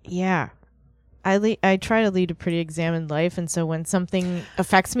 Yeah. I try to lead a pretty examined life, and so when something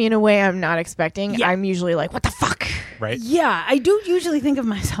affects me in a way I'm not expecting, I'm usually like, what the fuck? Right. Yeah, I do usually think of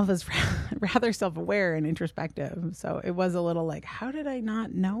myself as rather self-aware and introspective, so it was a little like, how did I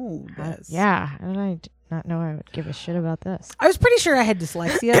not know this? How did I not know I would give a shit about this? I was pretty sure I had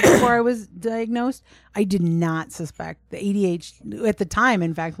dyslexia before I was diagnosed. I did not suspect the ADHD at the time.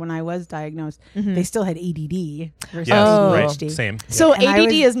 In fact, when I was diagnosed, they still had ADD versus ADHD. Right. Same. So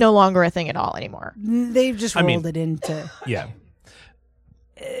ADD is no longer a thing at all anymore. They've just rolled it into. Yeah.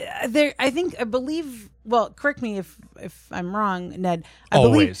 I believe. Well, correct me if I'm wrong, Ned.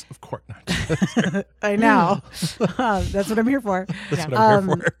 Always, of course not. I know. That's what I'm here for. That's what I'm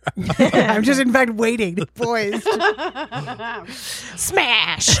here for. I'm just, in fact, waiting, boys.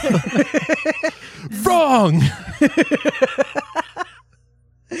 Smash. Wrong.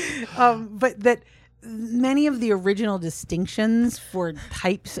 But that many of the original distinctions for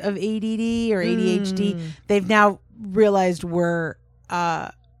types of ADD or ADHD, they've now realized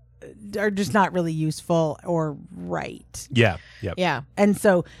are just not really useful or right. Yeah. Yep. Yeah. And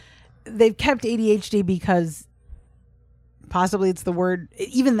so they've kept ADHD because possibly it's the word,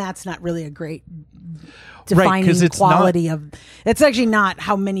 even that's not really a great defining quality of, it's actually not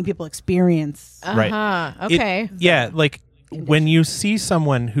how many people experience. Right. Okay. Like when you see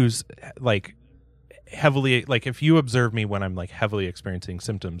someone who's like heavily, like if you observe me when I'm like heavily experiencing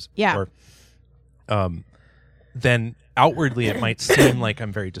symptoms, or then outwardly it might seem like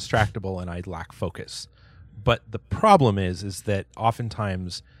I'm very distractible and I lack focus. But the problem is that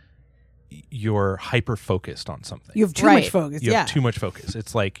oftentimes you're hyper focused on something. You have too much focus. You have too much focus.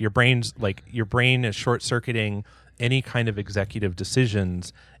 It's like your brain is short circuiting any kind of executive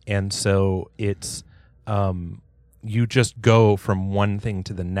decisions, and so it's you just go from one thing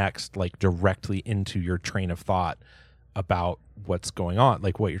to the next, like directly into your train of thought about what's going on,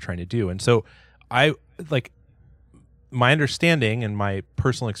 like what you're trying to do. And so my understanding and my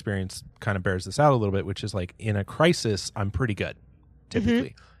personal experience kind of bears this out a little bit, which is like in a crisis, I'm pretty good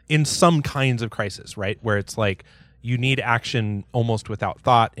typically in some kinds of crisis, right? Where it's like you need action almost without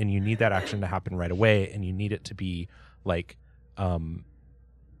thought, and you need that action to happen right away, and you need it to be like,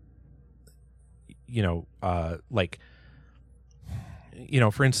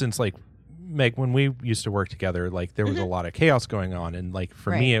 for instance, like Meg, when we used to work together, like there was a lot of chaos going on, and like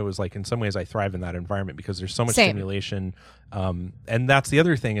for me, it was like in some ways I thrive in that environment because there's so much stimulation. And that's the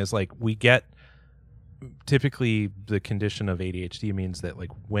other thing is like we get typically the condition of ADHD means that like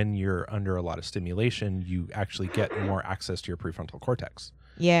when you're under a lot of stimulation, you actually get more access to your prefrontal cortex.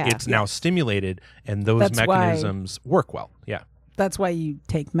 Yeah, it's now stimulated, and those mechanisms work well. Yeah, that's why you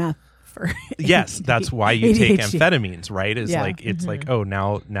take meth. Yes, that's why you take amphetamines, right? Is like it's like, oh,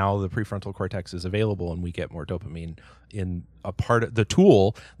 now the prefrontal cortex is available, and we get more dopamine in a part of the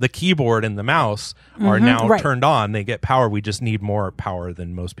tool. The keyboard and the mouse are now turned on. They get power. We just need more power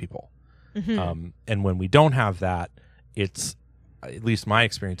than most people. And when we don't have that, it's, at least my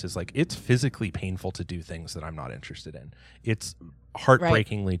experience is like it's physically painful to do things that I'm not interested in. It's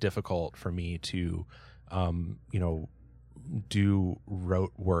heartbreakingly difficult for me to, do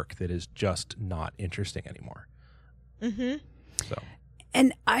rote work that is just not interesting anymore. So,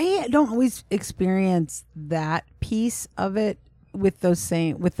 and I don't always experience that piece of it with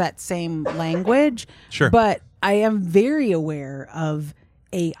that same language. Sure, but I am very aware of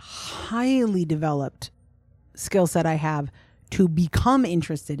a highly developed skill set I have to become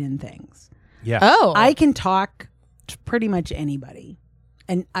interested in things. Yeah. Oh, I can talk to pretty much anybody,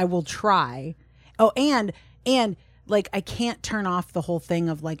 and I will try. Oh, and like I can't turn off the whole thing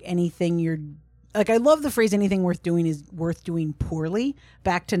of like anything you're like. I love the phrase "anything worth doing is worth doing poorly."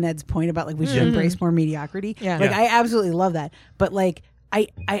 Back to Ned's point about like we should embrace more mediocrity. Yeah. Like I absolutely love that, but like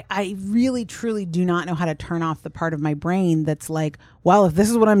I really truly do not know how to turn off the part of my brain that's like, well, if this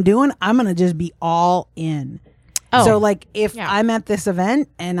is what I'm doing, I'm gonna just be all in. Oh. So like if I'm at this event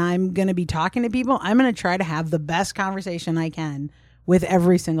and I'm gonna be talking to people, I'm gonna try to have the best conversation I can with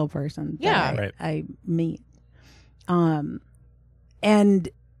every single person that I meet. And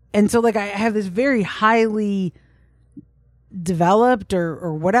so like I have this very highly developed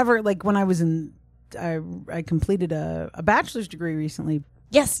or whatever, like when I was I completed a bachelor's degree recently.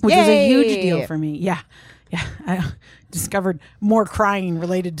 Yes. Which was a huge deal for me. Yeah. Yeah. I discovered more crying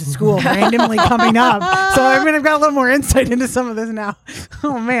related to school randomly coming up. So I mean, I've got a little more insight into some of this now.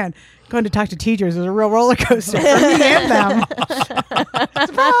 Oh man. Going to talk to teachers is a real roller coaster for me and them.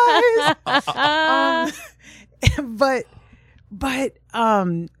 Surprise. But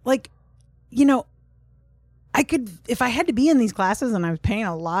like, I could, if I had to be in these classes and I was paying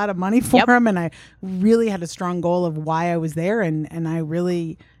a lot of money for them, and I really had a strong goal of why I was there, and I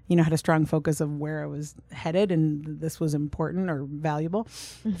really, had a strong focus of where I was headed, and this was important or valuable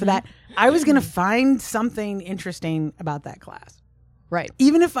for that, I was going to find something interesting about that class. Right.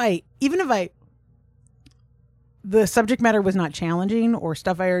 Even if the subject matter was not challenging or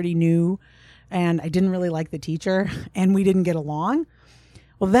stuff I already knew, and I didn't really like the teacher and we didn't get along,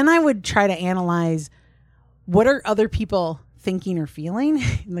 well, then I would try to analyze what are other people thinking or feeling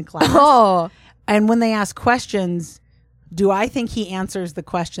in the class. Oh. And when they ask questions, do I think he answers the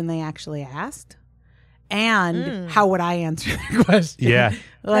question they actually asked? And how would I answer the question? Yeah.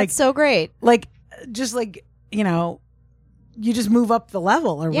 Like, that's so great. Like, just like, you just move up the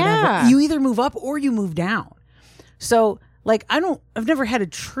level or whatever. You either move up or you move down. So like, I've never had a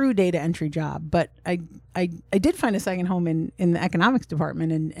true data entry job, but I did find a second home in the economics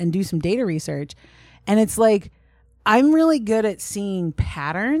department and do some data research. And it's like, I'm really good at seeing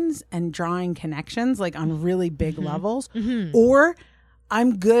patterns and drawing connections, like on really big levels, or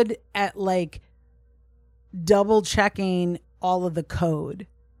I'm good at like double checking all of the code,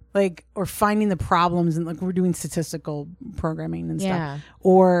 like, or finding the problems, and like we're doing statistical programming and stuff,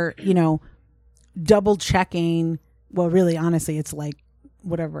 or, double checking. Well, really, honestly, it's like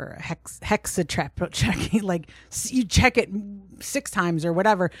whatever hexatrap checking, like you check it 6 times or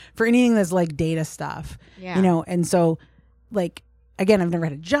whatever for anything that's like data stuff, and so like, again, I've never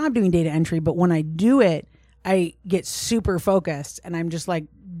had a job doing data entry, but when I do it, I get super focused and I'm just like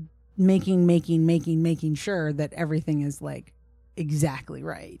making sure that everything is like exactly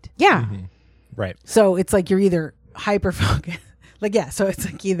right. Yeah. Right. So it's like you're either hyper focused, like, so it's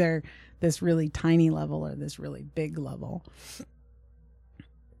like either this really tiny level or this really big level.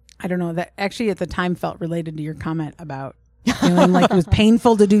 I don't know, that actually at the time felt related to your comment about Feeling like it was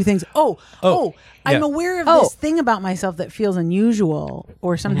painful to do things. I'm yeah. aware of this thing about myself that feels unusual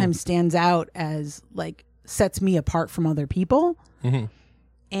or sometimes stands out as like sets me apart from other people. Mm-hmm.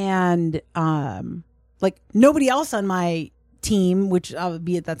 And like nobody else on my team, which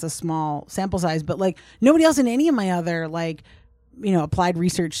albeit that's a small sample size, but like nobody else in any of my other like, you know, applied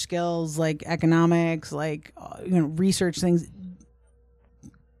research skills, like economics, like, you know, research things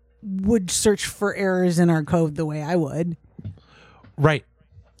would search for errors in our code the way I would. Right.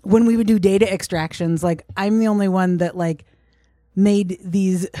 When we would do data extractions, like I'm the only one that like made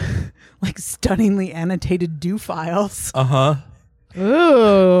these like stunningly annotated do files. Uh-huh.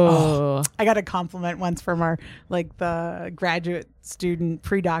 Ooh. I got a compliment once from our like the graduate student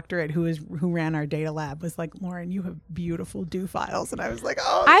pre-doctorate who ran our data lab was like, Lauren, you have beautiful do files. And I was like,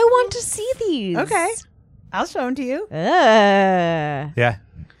 oh, I want to see these. okay. I'll show them to you. Yeah.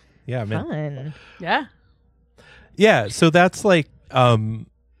 Yeah, man. Fun. Yeah. Yeah, so that's like So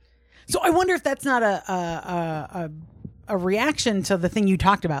I wonder if that's not a reaction to the thing you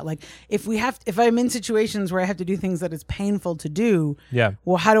talked about. Like if I'm in situations where I have to do things that is painful to do, yeah.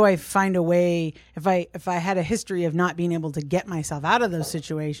 well, how do I find a way if I had a history of not being able to get myself out of those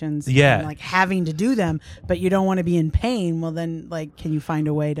situations and like having to do them, but you don't want to be in pain, well then like can you find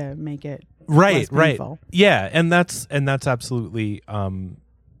a way to make it less painful? Yeah, and that's absolutely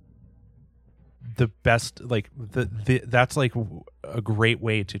the best, like that's like a great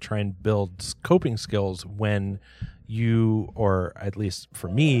way to try and build coping skills when you, or at least for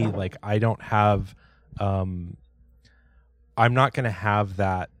me, like I don't have I'm not going to have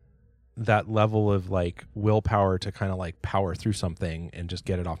that level of like willpower to kind of like power through something and just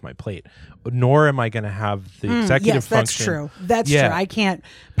get it off my plate, nor am I going to have the executive function. That's true. I can't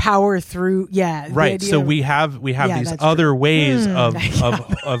power through. Yeah. Right. So we have these other ways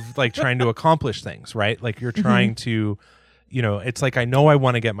of like trying to accomplish things, right? Like you're trying to, you know, it's like, I know I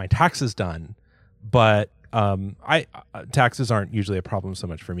want to get my taxes done, but taxes aren't usually a problem so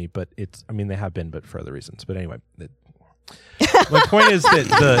much for me, but they have been, but for other reasons. But anyway, my point is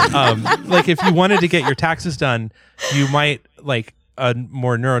that like if you wanted to get your taxes done, you might like a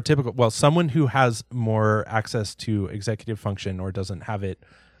more neurotypical, someone who has more access to executive function or doesn't have it,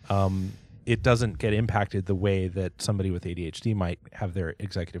 it doesn't get impacted the way that somebody with ADHD might have their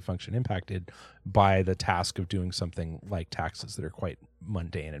executive function impacted by the task of doing something like taxes that are quite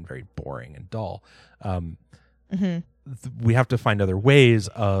mundane and very boring and dull. We have to find other ways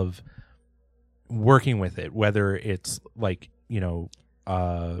of working with it, whether it's like, you know,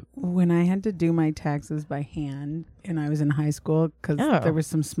 when I had to do my taxes by hand and I was in high school, because there was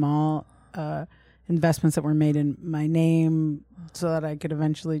some small investments that were made in my name so that I could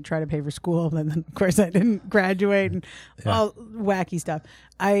eventually try to pay for school. And then of course I didn't graduate and all wacky stuff.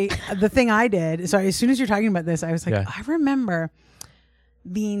 The thing I did, so as soon as you're talking about this, I was like, I remember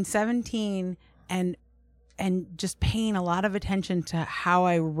being 17 and just paying a lot of attention to how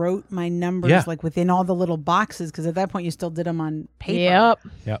I wrote my numbers, like within all the little boxes, because at that point you still did them on paper.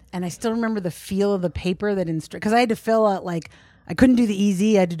 Yep. And I still remember the feel of the paper that because I had to fill out, like, I couldn't do the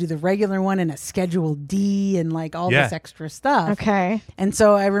easy, I had to do the regular one and a Schedule D and like all this extra stuff. Okay. And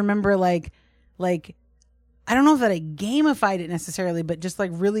so I remember like I don't know if that I gamified it necessarily, but just like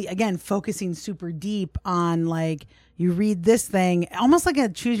really, again, focusing super deep on like, you read this thing almost like a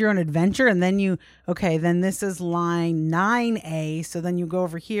choose your own adventure. And then then this is line 9A. So then you go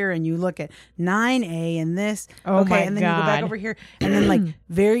over here and you look at 9A and this. And then you go back over here and then like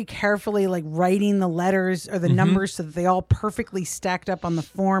very carefully like writing the letters or the numbers so that they all perfectly stacked up on the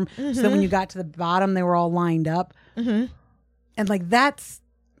form. So that when you got to the bottom, they were all lined up. And like, that's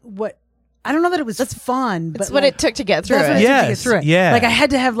what, I don't know that it was fun, but that's what it took to get through it. Yeah. Like I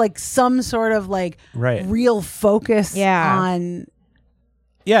had to have like some sort of like real focus on.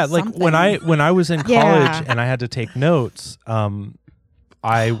 Yeah. Like when I was in college and I had to take notes, what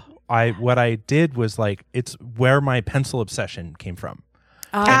I did was like, it's where my pencil obsession came from.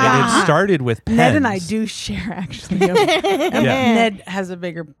 And it started with pens. Ned and I do share actually. Ned has a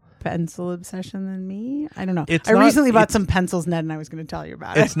bigger pencil obsession than me. I don't know. I recently bought some pencils, Ned, and I was going to tell you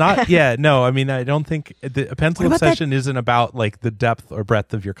about it. It's not. Yeah, no. I mean, I don't think a pencil obsession isn't about like the depth or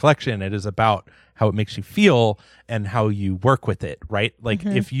breadth of your collection. It is about how it makes you feel and how you work with it, right? Like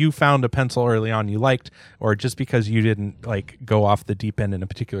if you found a pencil early on you liked, or just because you didn't like go off the deep end in a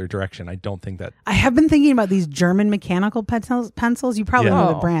particular direction, I don't think that. I have been thinking about these German mechanical pencils. You probably know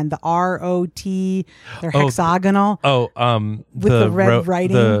the brand, the ROT. They're hexagonal. With the red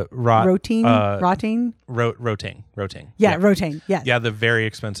writing. The Rotting. Roting. Rotaine. Yeah, Rotaine. Yes. Yeah, the very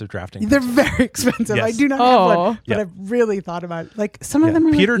expensive drafting. They're very expensive. Yes. I do not have one, but Yeah. I've really thought about it. Like some of them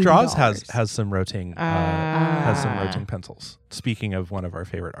are Peter like Draws $80. has some Rotaine pencils. Speaking of one of our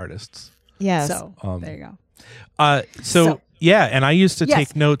favorite artists. Yes. So there you go. So yeah, and I used to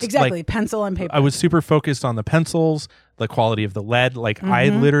take notes. Exactly, like, pencil and paper. I was super focused on the pencils, the quality of the lead. Like I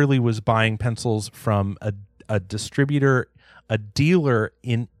literally was buying pencils from a distributor, a dealer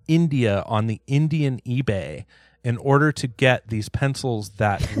in India on the Indian eBay in order to get these pencils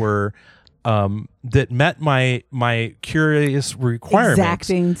that were that met my curious requirements.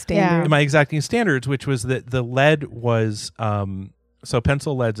 Exacting standards. My exacting standards, which was that the lead was so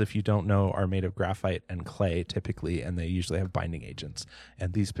pencil leads, if you don't know, are made of graphite and clay typically, and they usually have binding agents.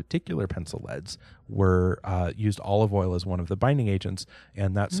 And these particular pencil leads were used olive oil as one of the binding agents,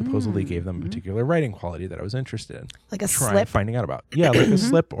 and that supposedly gave them a particular writing quality that I was interested in. Like a slip? Finding out about. Yeah, like a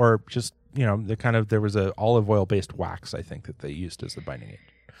slip, or just, there was a olive oil based wax, I think, that they used as the binding agent.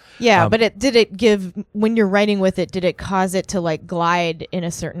 Yeah, but did it give, when you're writing with it, did it cause it to like glide in a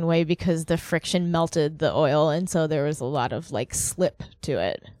certain way because the friction melted the oil, and so there was a lot of like slip to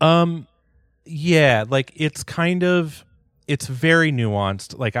it? Yeah, like it's very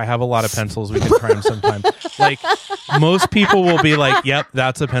nuanced. Like I have a lot of pencils. We can try them sometime. Like most people will be like, "Yep,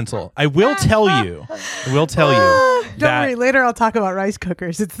 that's a pencil." I will tell you. Don't worry. Later, I'll talk about rice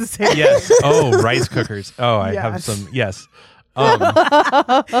cookers. It's the same. Yes. Oh, rice cookers. Oh, I have some. Yes.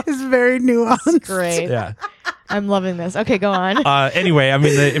 It's very nuanced. Great. Yeah. I'm loving this. Okay, go on. Anyway, I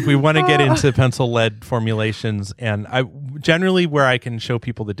mean, if we want to get into pencil lead formulations, and I generally where I can show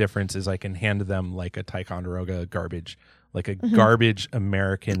people the difference is I can hand them like a Ticonderoga garbage, like a garbage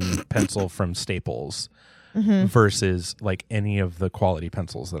American pencil from Staples versus like any of the quality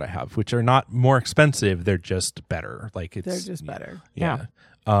pencils that I have, which are not more expensive. They're just better. Like they're just better. Yeah.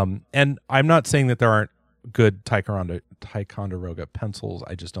 And I'm not saying that there aren't good Ticonderoga pencils.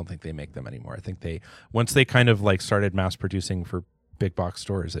 I just don't think they make them anymore. I think once they kind of like started mass producing for big box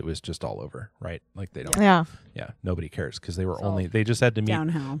stores, it was just all over, right? Like they don't. Yeah. Nobody cares because they just had to meet.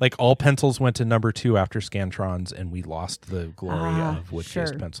 Downhill. Like all pencils went to number 2 after Scantrons, and we lost the glory of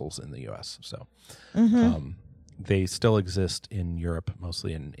wood-based pencils in the U.S. So they still exist in Europe,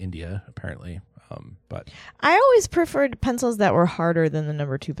 mostly in India, apparently. But I always preferred pencils that were harder than the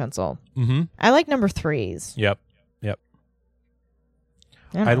number 2 pencil. I like number 3s. Yep.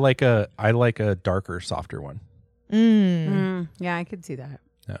 I like a darker, softer one. Yeah, I could see that.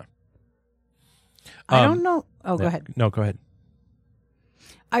 Yeah. I don't know. Oh, go ahead. No, go ahead.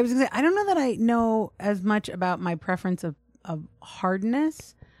 I was going to say, I don't know that I know as much about my preference of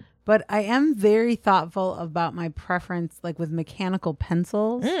hardness, but I am very thoughtful about my preference, like with mechanical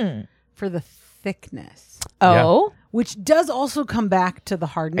pencils, for the thickness. Oh. Which does also come back to the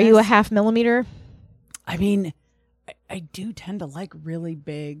hardness. Are you a 0.5 millimeter? I mean, I do tend to like really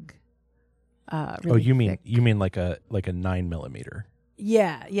big. Really you mean like a 9 millimeter?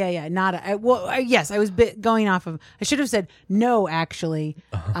 Yeah. Not yes, I was going off of. I should have said no. Actually,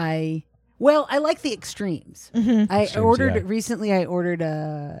 I like the extremes. I ordered recently. I ordered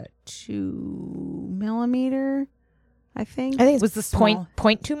a 2 millimeter. I think it was the small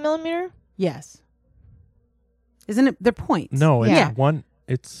 0.2 millimeter. Yes. Isn't it? They're points. No, it's one.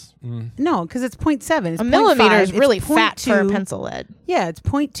 It's no, because it's 0.7. It's a millimeter 0.5. is really it's fat 0.2. for a pencil lead. Yeah, it's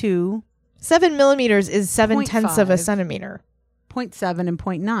 0.2. 7 millimeters is 7/10 of a 0.5. centimeter. 0.7 and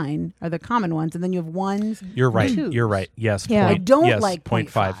 0.9 are the common ones, and then you have ones. You're right. Twos. You're right. Yes. Yeah. I don't yes, like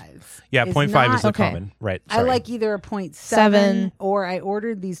 0.5. Yeah, It's 0.5 is the okay. common. Right. I Sorry. like either a 0.7 7. or I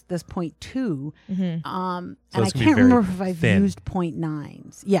ordered this 0.2. And I it's gonna be can't very remember if I've thin. used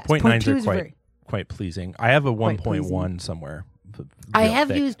 0.9s. Yes, 0.9s 0.2 are is very. quite pleasing. I have a Quite 1.1 somewhere. I Real have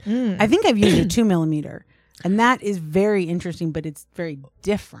thick. used. I think I've used a 2 millimeter, and that is very interesting, but it's very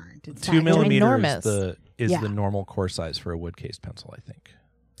different. It's 2 not- millimeter enormous. is Yeah. the normal core size for a wood case pencil, I think.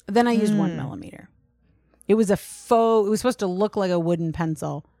 Then I used 1 millimeter. It was a faux. It was supposed to look like a wooden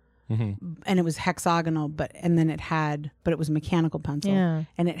pencil, and it was hexagonal. But it was a mechanical pencil, Yeah.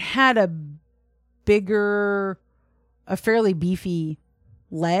 and it had a fairly beefy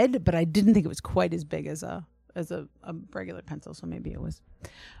lead, but I didn't think it was quite as big as a regular pencil. So maybe it was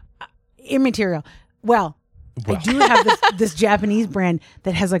immaterial. Well, I do have this Japanese brand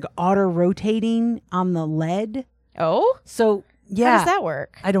that has like auto rotating on the lead. Oh? So yeah, How does that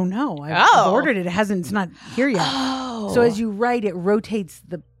work? I don't know. I've ordered it. It's not here yet. Oh. So as you write, it rotates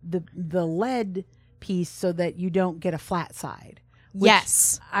the lead piece so that you don't get a flat side. which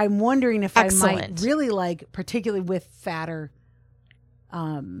Yes. I'm wondering if I might Excellent. really like, particularly with fatter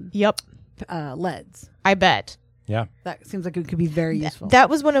Yep. leads. I bet. Yeah. That seems like it could be very useful. That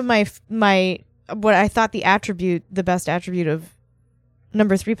was one of my what I thought the best attribute of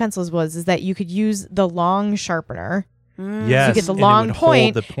number 3 pencils is that you could use the long sharpener. Yes, you get the long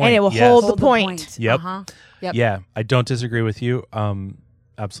point, and it will hold the point. Yep. Yep. Yeah, I don't disagree with you.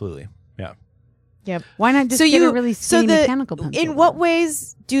 Absolutely. Yeah. Yep. Why not just get a really skinny mechanical pencil? In what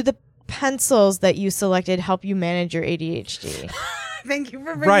ways do the pencils that you selected help you manage your ADHD? Thank you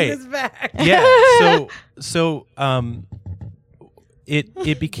for bringing this back. Yeah. So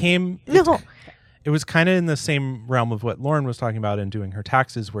it became it was kind of in the same realm of what Lauren was talking about in doing her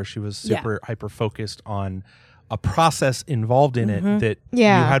taxes, where she was super hyper focused on a process involved in it that you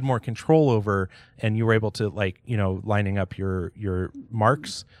had more control over, and you were able to, like, you know, lining up your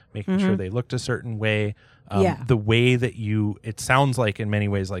marks, making sure they looked a certain way. The way that it sounds like in many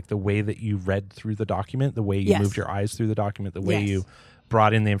ways, like the way that you read through the document, the way you moved your eyes through the document, the way you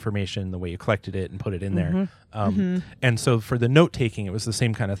brought in the information, the way you collected it and put it in there. And so for the note taking, it was the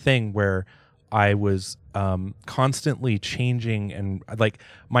same kind of thing where I was constantly changing, and like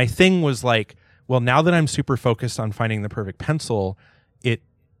my thing was like, well, now that I'm super focused on finding the perfect pencil,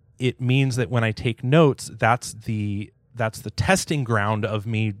 it means that when I take notes, that's the testing ground of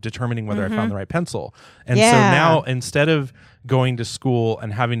me determining whether I found the right pencil. And so now, instead of going to school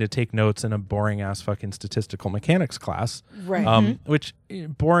and having to take notes in a boring ass fucking statistical mechanics class, which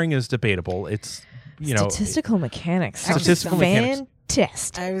boring is debatable. It's, you know, statistical mechanics. Statistical mechanics.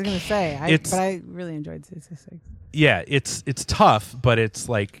 Fantastic. I was going to say, but I really enjoyed statistics. Yeah, it's tough, but it's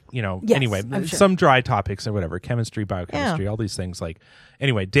like, you know, anyway, some dry topics or whatever, chemistry, biochemistry, all these things. Like,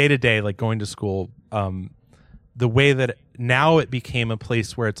 anyway, day to day, like going to school, the way that now it became a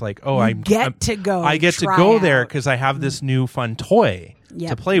place where it's like, oh, I get to go there because I have this new fun toy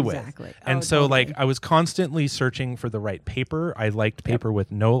to play with. And so like I was constantly searching for the right paper. I liked paper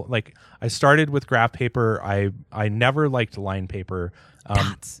with I started with graph paper. I never liked line paper.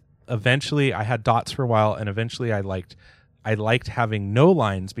 Dots. Eventually I had dots for a while, and eventually I liked having no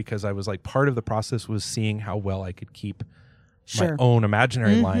lines, because I was like, part of the process was seeing how well I could keep my own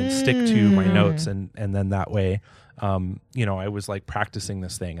imaginary lines stick to my notes, and then that way you know, I was like practicing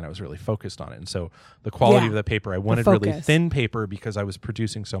this thing, and I was really focused on it. And so the quality of the paper, I wanted really thin paper because I was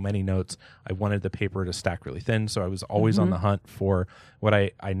producing so many notes. I wanted the paper to stack really thin, so I was always on the hunt for what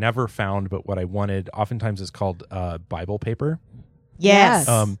I never found, but what I wanted oftentimes is called Bible paper. Yes.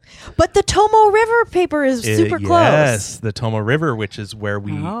 But the Tomoe River paper is super close. Yes, the Tomoe River, which is where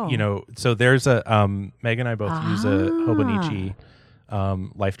we, you know, so there's a, Meg and I both use a Hobonichi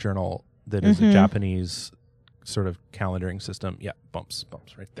life journal that is a Japanese sort of calendaring system. Yeah, bumps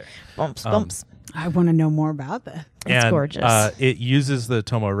right there. Bumps. I want to know more about that. It's gorgeous. It uses the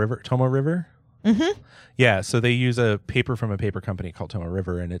Tomoe River. Yeah, so they use a paper from a paper company called Tomoe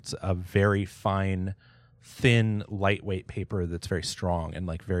River, and it's a very fine, thin, lightweight paper that's very strong and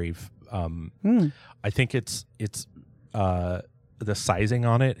like very I think it's the sizing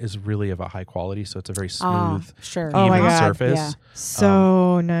on it is really of a high quality, so it's a very smooth even surface. Yeah.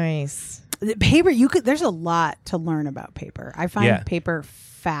 So nice. The paper, there's a lot to learn about paper. I find paper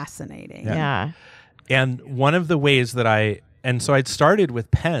fascinating. Yeah. And one of the ways that so I'd started with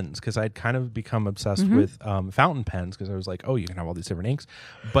pens because I'd kind of become obsessed with fountain pens, because I was like, oh, you can have all these different inks.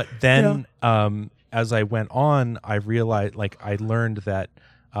 But then as I went on, I realized, like, I learned that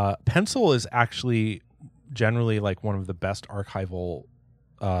pencil is actually generally like one of the best archival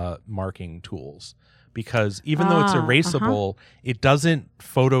marking tools, because even though it's erasable, it doesn't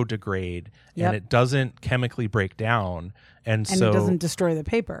photo degrade and it doesn't chemically break down. And so it doesn't destroy the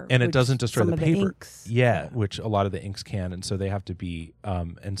paper. And it doesn't destroy the paper. Inks, which a lot of the inks can. And so they have to be,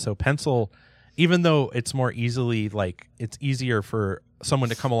 and so pencil, even though it's more easily, like, it's easier for someone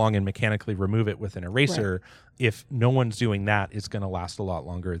to come along and mechanically remove it with an eraser, if no one's doing that, it's going to last a lot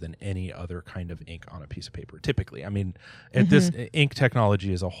longer than any other kind of ink on a piece of paper. Typically, I mean, this ink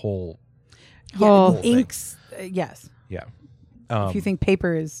technology is a whole inks. Yes. Yeah. If you think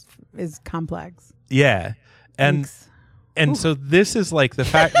paper is complex. Yeah. And inks. And so this is like the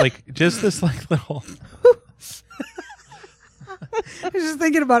fact, like, just this like little. I was just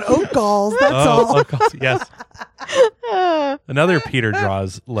thinking about oat galls. That's all. Oat galls, yes. Another Peter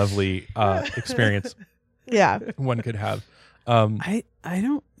Draws lovely experience. Yeah. One could have. I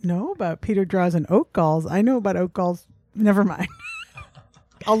don't know about Peter Draws and oat galls. I know about oat galls. Never mind.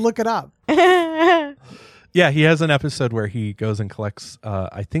 I'll look it up. Yeah, he has an episode where he goes and collects.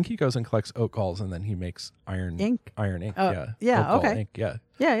 I think he goes and collects oat galls, and then he makes iron ink. Iron ink. Yeah. Oat gall ink, yeah.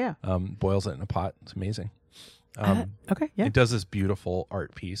 Yeah. Boils it in a pot. It's amazing. Okay. Yeah. It does this beautiful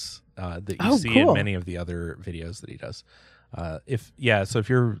art piece that you see in many of the other videos that he does. So if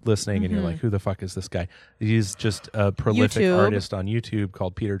you're listening and you're like, who the fuck is this guy? He's just a prolific artist on YouTube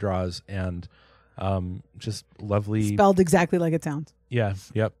called Peter Draws, and Just lovely. Spelled exactly like it sounds. Yeah.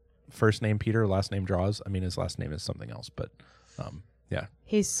 Yep. First name Peter, last name Draws. I mean, his last name is something else, but yeah.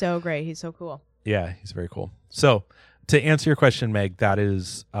 He's so great. He's so cool. Yeah, he's very cool. So to answer your question, Meg, that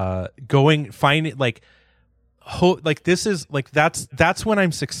is finding this is like that's when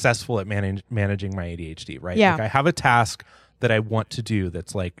I'm successful at managing my ADHD, right? Yeah. Like I have a task that I want to do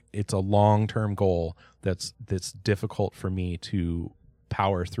that's like it's a long-term goal that's difficult for me to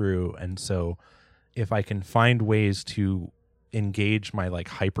power through, and so if I can find ways to engage my like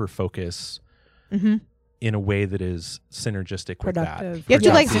hyper focus in a way that is synergistic Productive. with that. You have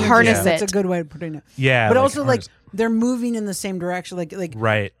to like harness it. That's a good way of putting it. Yeah. But also like they're moving in the same direction. Like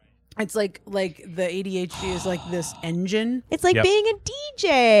right. It's like the ADHD is like this engine. It's like being a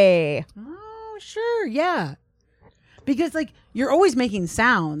DJ. Oh, sure. Yeah. Because like you're always making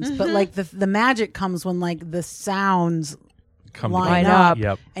sounds, but like the magic comes when like the sounds line up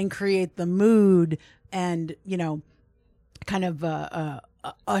and create the mood and, you know, kind of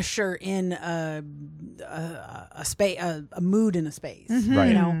usher in a space, a mood in a space, right?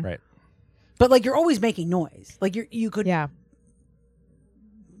 You know, right. But like you're always making noise. Like you could,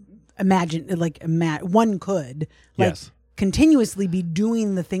 imagine one could like continuously be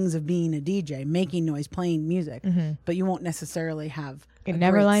doing the things of being a DJ, making noise, playing music, but you won't necessarily have. It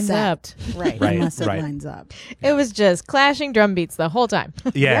never lines up, right? Unless it lines up. It was just clashing drum beats the whole time.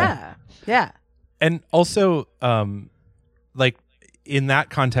 Yeah. And also, like in that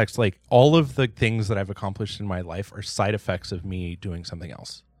context, like all of the things that I've accomplished in my life are side effects of me doing something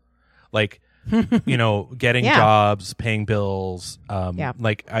else. Like, you know, getting jobs, paying bills,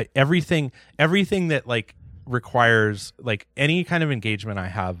 like everything that like requires like any kind of engagement I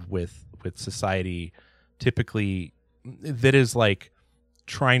have with society, typically that is like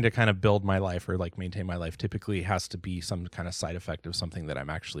trying to kind of build my life or like maintain my life, typically has to be some kind of side effect of something that I'm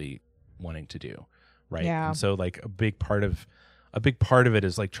actually wanting to do. Right. Yeah. And so like a big part of it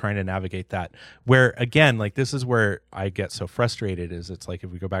is like trying to navigate that, where again, like this is where I get so frustrated is it's like,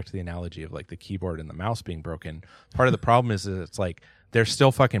 if we go back to the analogy of like the keyboard and the mouse being broken, part of the problem is it's like, they're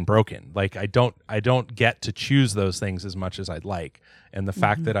still fucking broken. Like I don't get to choose those things as much as I'd like. And the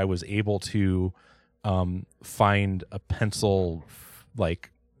fact that I was able to find a pencil,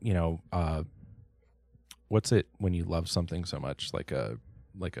 like, you know, what's it when you love something so much, like a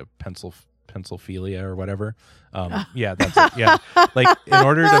pencilphilia or whatever. Yeah, that's it. Yeah. Like in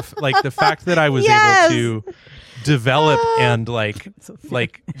order to like the fact that I was able to develop and like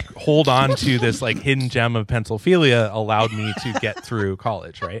hold on to this like hidden gem of pencilphilia allowed me to get through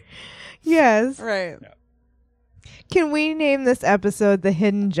college, right? Yes. Right. Yeah. Can we name this episode The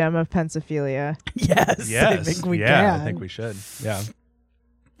Hidden Gem of Pencilphilia? Yes. I think we can. I think we should. Yeah.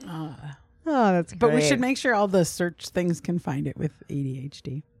 Oh, that's great. But we should make sure all the search things can find it with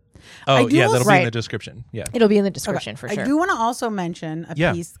ADHD. Oh, yeah, that'll be in the description. Yeah. It'll be in the description for sure. I do want to also mention a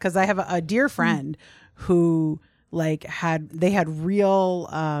piece because I have a dear friend who like had real,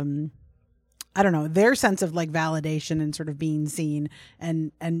 I don't know, their sense of like validation and sort of being seen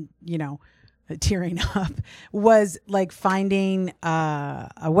and, you know, tearing up was like finding a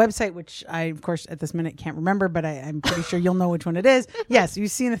website, which I, of course, at this minute can't remember, but I'm pretty sure you'll know which one it is. Yes,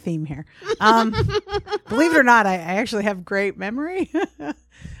 you've seen a theme here. Believe it or not, I actually have great memory.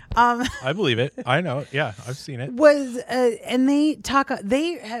 I believe it. I know. Yeah, I've seen it. And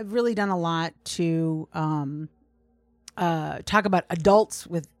they have really done a lot to talk about adults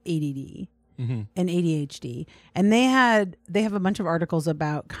with ADD and ADHD. And they have a bunch of articles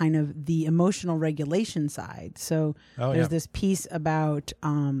about kind of the emotional regulation side. So there's this piece about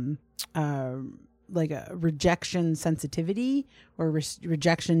like a rejection sensitivity or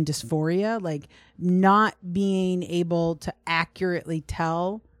rejection dysphoria, like not being able to accurately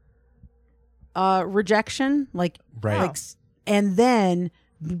tell rejection, like and then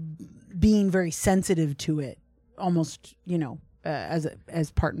being very sensitive to it, almost, you know,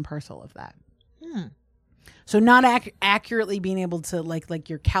 as part and parcel of that. So not accurately being able to like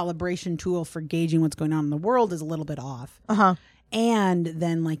your calibration tool for gauging what's going on in the world is a little bit off. And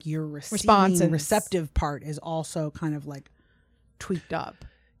then like your receptive part is also kind of like tweaked up.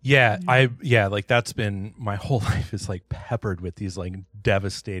 Yeah, like that's been my whole life is like peppered with these like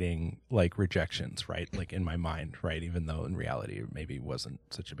devastating like rejections, right? Like in my mind, right? Even though in reality it maybe wasn't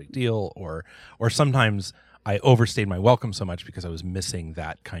such a big deal, or sometimes I overstayed my welcome so much because I was missing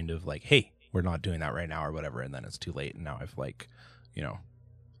that kind of like, hey, we're not doing that right now or whatever, and then it's too late, and now I've like, you know,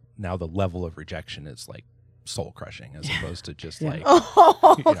 now the level of rejection is like soul crushing as opposed to just like,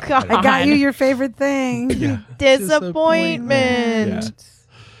 oh, you know, God, I got you your favorite thing. Disappointment. Yeah.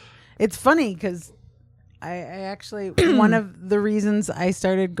 It's funny because I actually, one of the reasons I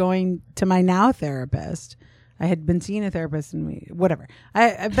started going to my now therapist, I had been seeing a therapist and whatever.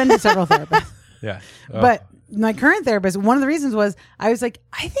 I've been to several therapists. Yeah. But my current therapist, one of the reasons was I was like,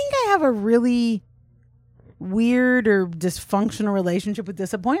 I think I have a really weird or dysfunctional relationship with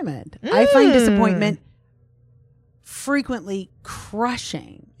disappointment. I find disappointment frequently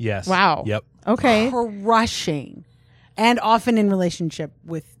crushing. Yes. Wow. Yep. Okay. Crushing. And often in relationship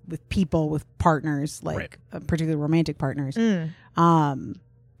with people, with partners, like Right. Particularly romantic partners.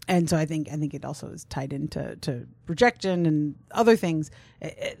 And so I think it also is tied into rejection and other things.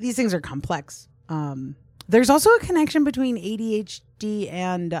 These things are complex. There's also a connection between ADHD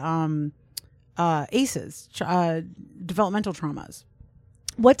and ACEs, developmental traumas.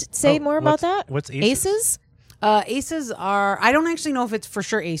 Say more about that. What's ACEs? ACEs are, I don't actually know if it's for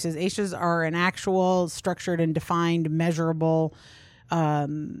sure ACEs. ACEs are an actual structured and defined measurable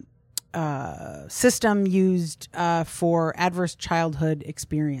system used for adverse childhood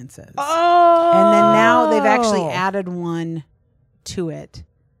experiences. Oh. And then now they've actually added one to it.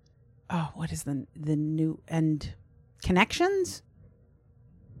 Oh, what is the new and connections?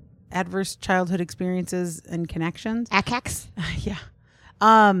 Adverse childhood experiences and connections. ACAX? Yeah.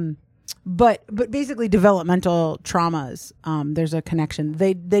 But basically developmental traumas, there's a connection.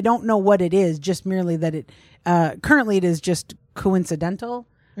 They don't know what it is, just merely that it currently it is just coincidental,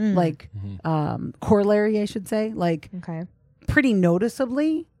 like corollary, I should say, like pretty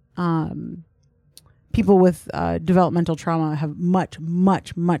noticeably. People with developmental trauma have much,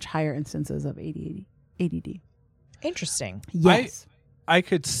 much, much higher instances of ADD. Interesting. Yes. I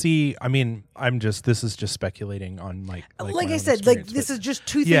could see. I mean, this is just speculating on like I said, like this is just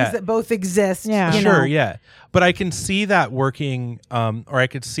two things that both exist. Yeah, sure, yeah. But I can see that working, or I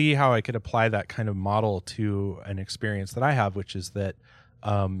could see how I could apply that kind of model to an experience that I have, which is that,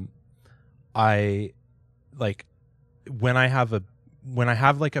 I like when I have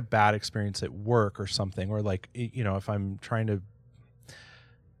like a bad experience at work or something, or like if I'm trying to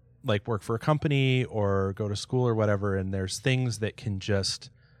like work for a company or go to school or whatever, and there's things that can just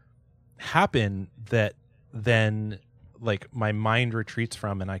happen that then like my mind retreats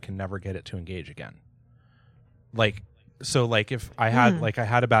from and I can never get it to engage again. Like, so like if I had I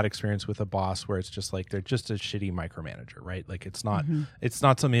had a bad experience with a boss where it's just like they're just a shitty micromanager, right? Like it's not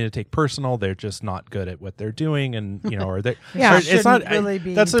something to take personal. They're just not good at what they're doing, and or they it's not really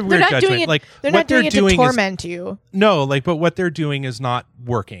be. That's a weird judgment. Like they're not doing it to torment you. No, like but what they're doing is not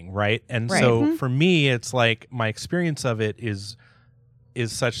working, right? And so for me, it's like my experience of it is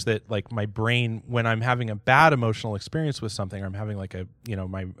such that like my brain, when I'm having a bad emotional experience with something, or I'm having like a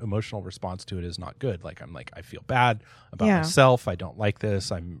my emotional response to it is not good. Like I'm like I feel bad about myself. I don't like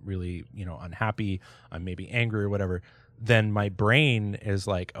this. I'm really unhappy. I'm maybe angry or whatever. Then my brain is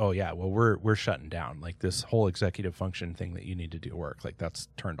like, oh yeah, well we're shutting down. Like this whole executive function thing that you need to do work, like that's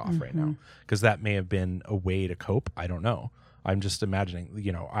turned off right now, because that may have been a way to cope. I don't know. I'm just imagining.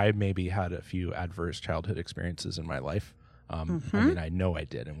 I maybe had a few adverse childhood experiences in my life. I mean, I know I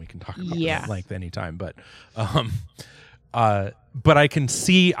did, and we can talk about them at length anytime. But I could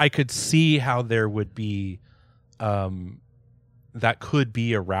see how there would be, that could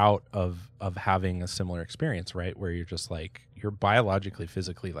be a route of having a similar experience, right? Where you're just like you're biologically,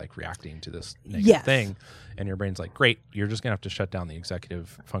 physically like reacting to this negative thing, and your brain's like, great, you're just gonna have to shut down the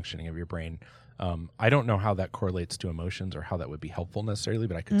executive functioning of your brain. I don't know how that correlates to emotions or how that would be helpful necessarily,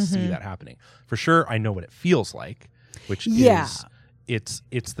 but I could see that happening for sure. I know what it feels like. Which is it's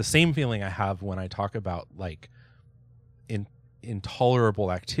the same feeling I have when I talk about like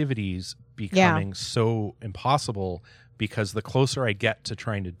intolerable activities becoming so impossible, because the closer I get to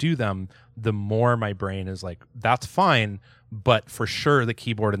trying to do them, the more my brain is like, that's fine, but for sure the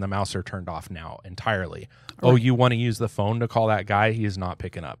keyboard and the mouse are turned off now entirely. Right. Oh, you want to use the phone to call that guy? He's not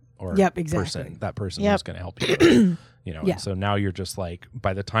picking up. Or that person is going to help you. And so now you're just like,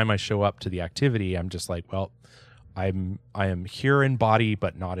 by the time I show up to the activity, I'm just like, well, I am here in body,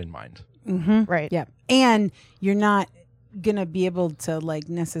 but not in mind. Right. Yeah. And you're not going to be able to like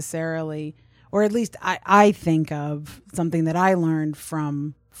necessarily, or at least I think of something that I learned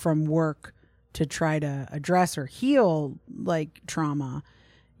from work to try to address or heal like trauma.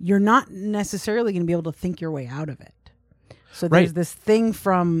 You're not necessarily going to be able to think your way out of it. So there's this thing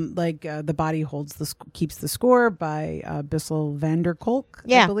from like The Body Keeps the Score by Bessel van der Kolk,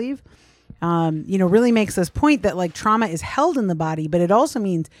 I believe. Really makes this point that like trauma is held in the body, but it also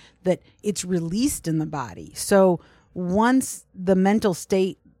means that it's released in the body. So once the mental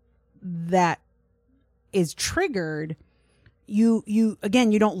state that is triggered you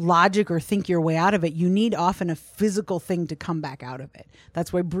again, you don't logic or think your way out of it. You need often a physical thing to come back out of it.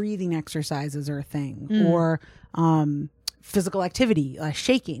 That's why breathing exercises are a thing, or physical activity,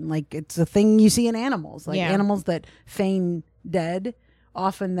 shaking. Like it's a thing you see in animals, like animals that feign dead.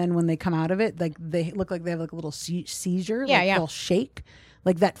 Often then when they come out of it, like they look like they have like a little seizure. They'll shake.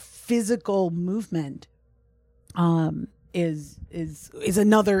 Like that physical movement is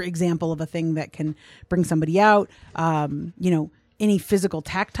another example of a thing that can bring somebody out. Any physical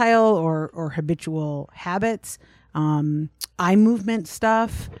tactile or habitual habits, eye movement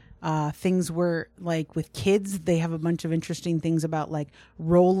stuff, things where like with kids, they have a bunch of interesting things about like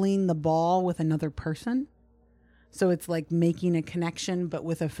rolling the ball with another person. So it's like making a connection, but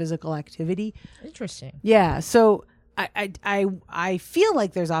with a physical activity. Interesting. Yeah. So I feel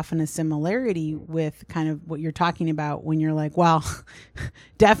like there's often a similarity with kind of what you're talking about when you're like, well,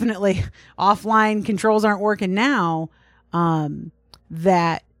 definitely offline controls aren't working now,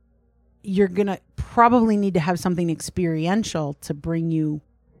 that you're going to probably need to have something experiential to bring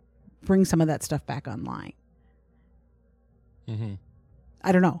some of that stuff back online. Mm-hmm.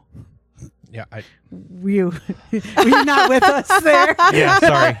 I don't know. Yeah, were you not with us there? Yeah,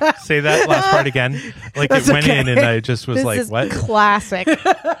 sorry. Say that last part again. Like That's it went in, and I just was this like, is "What?" Classic.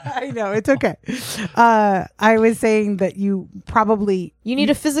 I know, it's okay. I was saying that you need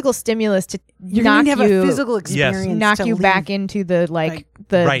a physical stimulus to you're knock gonna have a physical experience, knock you back into the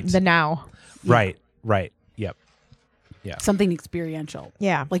the now. Right. Yep. Yeah. Something experiential.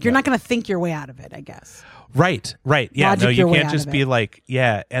 Yeah. Like you're not going to think your way out of it, I guess. Right. Yeah. Logic no, you your way can't out just of be it. like,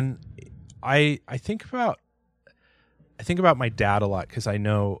 yeah. And I think about my dad a lot because I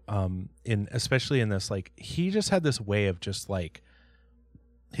know, especially in this, like he just had this way of just like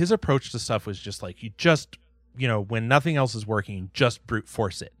his approach to stuff was just like you just, when nothing else is working, just brute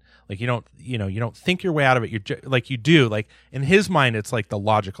force it. Like you don't think your way out of it. You do like in his mind, it's like the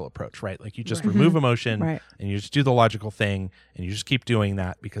logical approach, right? Like you just remove emotion Right. and you just do the logical thing and you just keep doing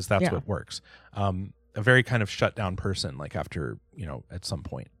that because that's what works. A very kind of shut down person, like after, at some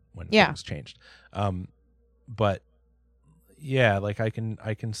point when things changed. But yeah, like I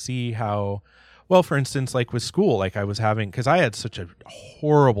can see how, well, for instance, like with school, like I was having, because I had such a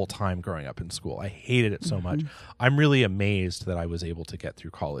horrible time growing up in school. I hated it so much. I'm really amazed that I was able to get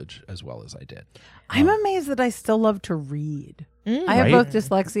through college as well as I did. I'm amazed that I still love to read. I have both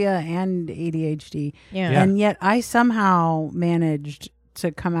dyslexia and ADHD. Yeah. And yet I somehow managed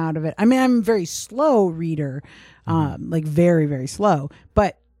to come out of it. I mean, I'm a very slow reader, like very, very slow,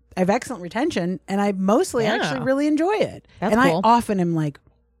 but I have excellent retention and I mostly actually really enjoy it. That's and cool. I often am like,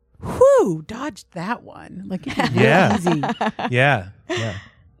 whew, dodged that one. Like it's real easy. Yeah.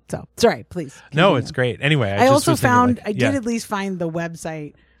 So sorry, please. No, continue. it's great. Anyway, I just also was thinking, found, like, I did at least find the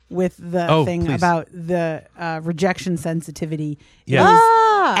website with the thing please. about the rejection sensitivity. Yeah. It is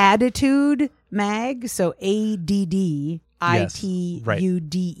Attitude Mag, so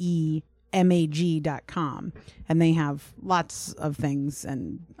ADDITUDEMAG.com. And they have lots of things,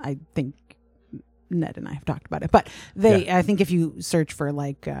 and I think Ned and I have talked about it. But I think if you search for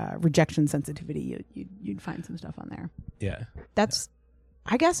like rejection sensitivity, you'd find some stuff on there. Yeah.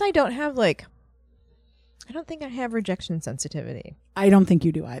 I guess I don't have I don't think I have rejection sensitivity. I don't think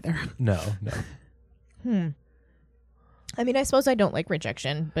you do either. No. I mean, I suppose I don't like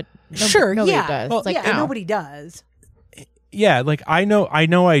rejection, but Sure, nobody yeah. does. Well, It's like, yeah, ow. nobody does. Yeah, like I know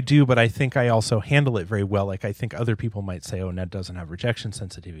I do, but I think I also handle it very well. Like I think other people might say, "Oh, Ned doesn't have rejection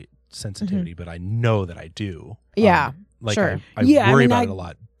sensitivity," but I know that I do. Yeah, like sure. I worry about it a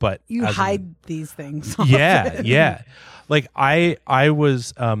lot. But You hide these things. Yeah. Like I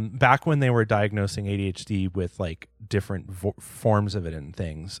was back when they were diagnosing ADHD with like different forms of it and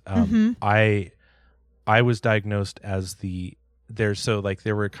things. I was diagnosed as there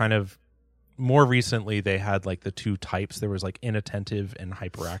were kind of. More recently, they had like the two types. There was like inattentive and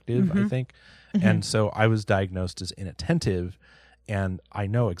hyperactive, I think. And so I was diagnosed as inattentive, and I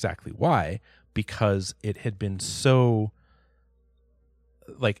know exactly why, because it had been so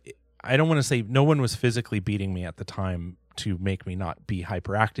like, I don't want to say no one was physically beating me at the time to make me not be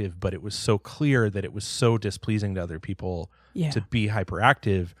hyperactive, but it was so clear that it was so displeasing to other people to be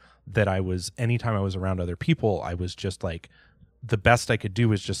hyperactive that anytime I was around other people, I was just like, the best I could do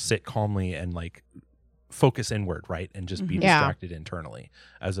was just sit calmly and like focus inward, right? And just be distracted internally,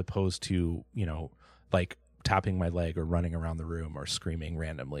 as opposed to, like tapping my leg or running around the room or screaming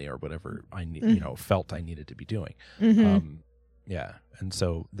randomly or whatever I felt I needed to be doing. And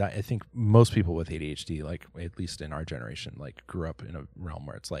so that, I think most people with ADHD, like at least in our generation, like grew up in a realm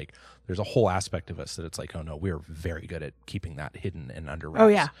where it's like, there's a whole aspect of us that it's like, oh no, we're very good at keeping that hidden and under wraps. Oh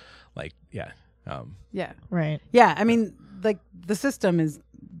yeah. Like, yeah. Yeah. Right. Yeah. I mean, like the system is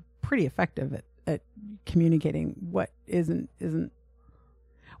pretty effective at communicating what isn't.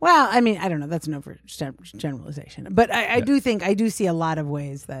 Well, I mean, I don't know. That's an over generalization, but I do think I do see a lot of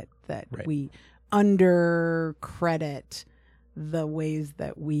ways that we undercredit the ways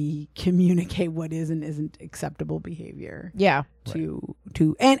that we communicate what is and isn't acceptable behavior. Yeah.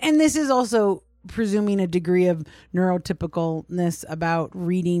 And this is also presuming a degree of neurotypicalness about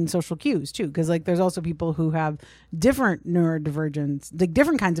reading social cues too, because like there's also people who have different neurodivergence, like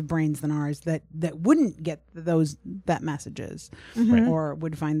different kinds of brains than ours that wouldn't get that messages or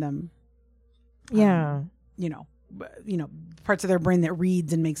would find them parts of their brain that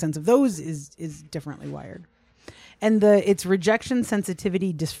reads and makes sense of those is differently wired. And it's rejection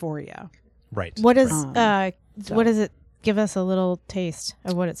sensitivity dysphoria. Right. What is what is it? Give us a little taste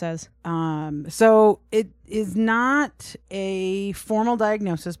of what it says. So it is not a formal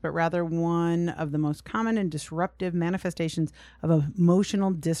diagnosis, but rather one of the most common and disruptive manifestations of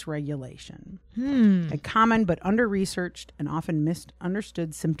emotional dysregulation. A common but under-researched and often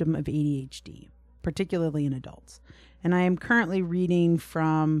misunderstood symptom of ADHD, particularly in adults. And I am currently reading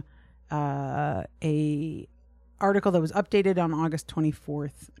from a article that was updated on August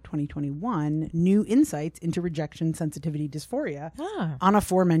 24th, 2021, New Insights into Rejection Sensitivity Dysphoria on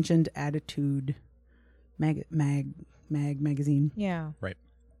aforementioned Attitude magazine. Yeah. Right.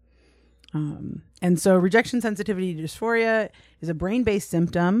 And so rejection sensitivity dysphoria is a brain-based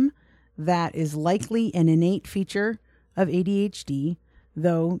symptom that is likely an innate feature of ADHD,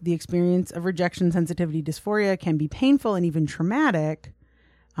 though the experience of rejection sensitivity dysphoria can be painful and even traumatic.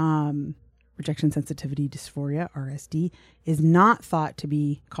 Rejection sensitivity dysphoria, RSD, is not thought to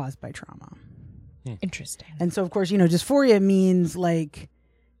be caused by trauma. Interesting. And so, of course, dysphoria means like...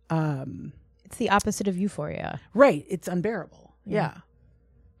 it's the opposite of euphoria. Right. It's unbearable. Yeah.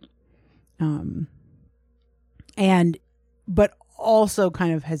 But also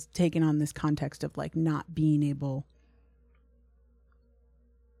kind of has taken on this context of like not being able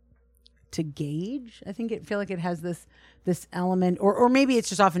to gauge. I feel like it has this element, or maybe it's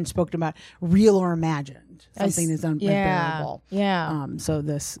just often spoken about real or imagined. Something is unbearable. Yeah. So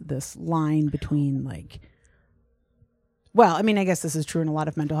this line between like, well, I mean, I guess this is true in a lot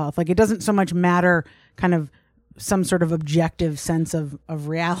of mental health. Like it doesn't so much matter kind of some sort of objective sense of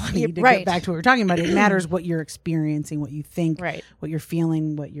reality to get back to what we're talking about. It matters what you're experiencing, what you think, what you're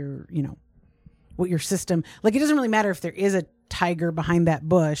feeling, what your system, like it doesn't really matter if there is a tiger behind that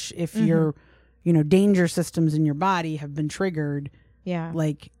bush if your danger systems in your body have been triggered.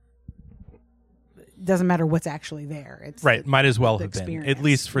 Like it doesn't matter what's actually there. It's might as well have been, at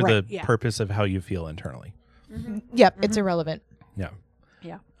least for the purpose of how you feel internally. Yep, it's irrelevant. Yeah.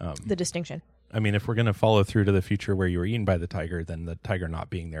 The distinction. I mean, if we're going to follow through to the future where you were eaten by the tiger, then the tiger not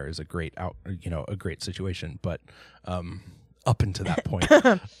being there is a great a great situation, but up until that point,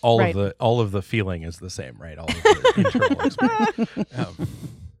 all of the feeling is the same, right? All of the internal experience.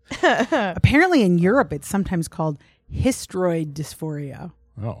 Apparently, in Europe, it's sometimes called hystroid dysphoria.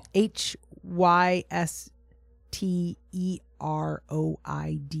 Oh, HYSTEROID.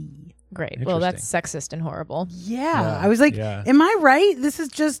 Great. Well, that's sexist and horrible. Yeah. I was like, am I right? This is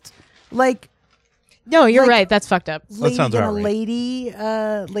just like. No, you're right. That's fucked up. That sounds about right.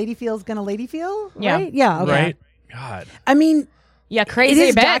 Lady feels gonna lady feel. Yeah. Right? Yeah. Okay. Right. God. I mean, yeah, crazy. It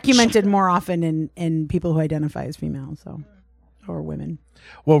is bitch. documented more often in people who identify as female, or women.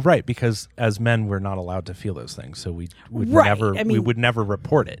 Well, right, because as men, we're not allowed to feel those things, so we would never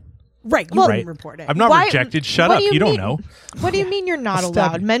report it. Right, you wouldn't report it. I'm not rejected. Shut up. You don't know. What do you mean you're not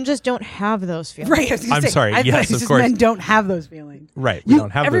allowed? Men just don't have those feelings. Right. I'm sorry. Yes, of course. Men don't have those feelings. Right. We don't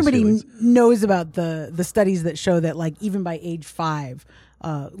have everybody those feelings. knows about the studies that show that like even by age 5,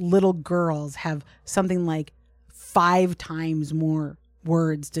 little girls have something like 5 times more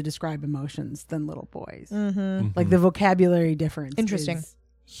words to describe emotions than little boys. Like the vocabulary difference is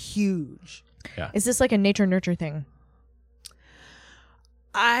huge. Yeah. Is this like a nature nurture thing?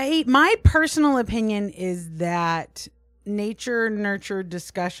 My personal opinion is that nature nurture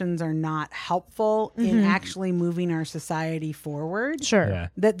discussions are not helpful in actually moving our society forward. Sure. Yeah.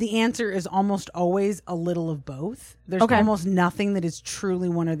 That the answer is almost always a little of both. There's almost nothing that is truly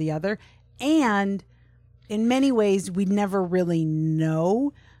one or the other. And in many ways, we never really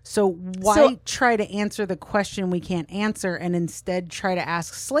know. So why try to answer the question we can't answer and instead try to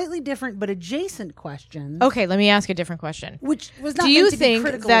ask slightly different but adjacent questions? Okay, let me ask a different question. Which was not meant to be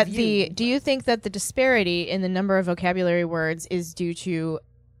critical of you. Do you think that the disparity in the number of vocabulary words is due to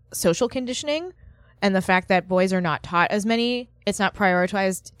social conditioning and the fact that boys are not taught as many? It's not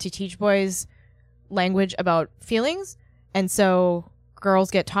prioritized to teach boys language about feelings, and so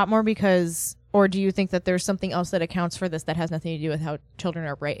girls get taught more because Or do you think that there's something else that accounts for this that has nothing to do with how children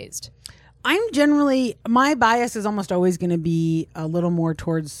are raised? My bias is almost always going to be a little more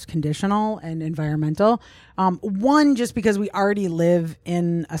towards conditional and environmental. One, just because we already live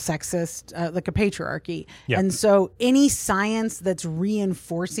in a sexist, like a patriarchy. Yep. And so any science that's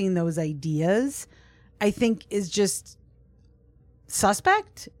reinforcing those ideas, I think is just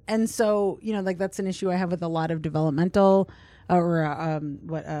suspect. And so, like that's an issue I have with a lot of developmental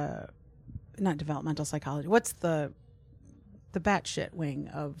not developmental psychology. What's the batshit wing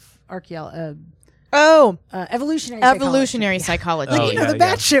of evolutionary psychology. Like, the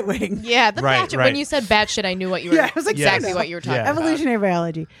batshit wing. Yeah, the Right, batshit. right. When you said batshit, I knew what you were. Yeah, I was like, exactly what you were talking about. Evolutionary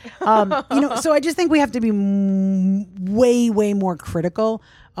biology. So I just think we have to be way, way more critical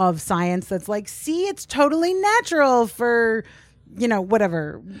of science that's like, see, it's totally natural for,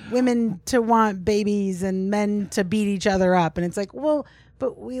 whatever, women to want babies and men to beat each other up. And it's like, well,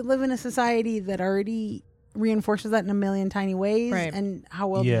 but we live in a society that already reinforces that in a million tiny ways. Right. And how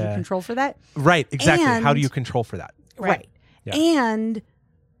well do you control for that? Right, exactly. And, how do you control for that? Right. Yeah. And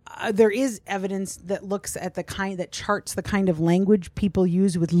there is evidence that looks at that charts the kind of language people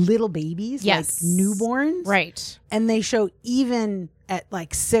use with little babies, yes, like newborns. Right. And they show even at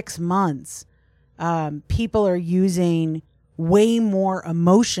like 6 months, people are using way more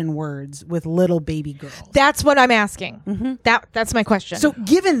emotion words with little baby girls. That's what I'm asking. Mm-hmm. That's my question. So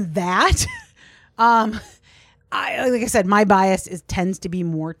given that, like I said, my bias tends to be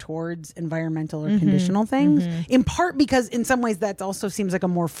more towards environmental or conditional things, in part because in some ways that also seems like a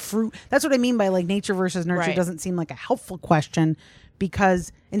more that's what I mean by like nature versus nurture. Right. Doesn't seem like a helpful question,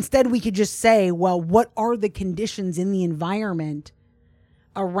 because instead we could just say, well, what are the conditions in the environment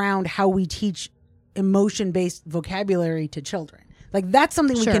around how we teach emotion-based vocabulary to children? Like that's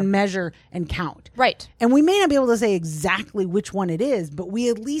something we can measure and count. Right. And we may not be able to say exactly which one it is, but we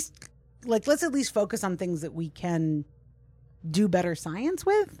at least let's at least focus on things that we can do better science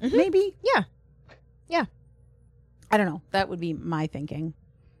with, maybe. Yeah. Yeah. I don't know. That would be my thinking.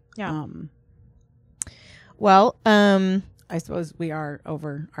 Yeah. Well, I suppose we are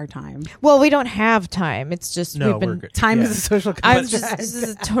over our time. Well, we don't have time. It's just No, we've been. we're good. Time is a social construct. This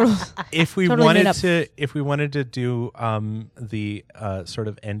is a total. If we Totally made if we wanted to do the sort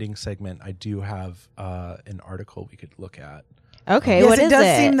of ending segment, I do have an article we could look at. Okay, Yes, what it is does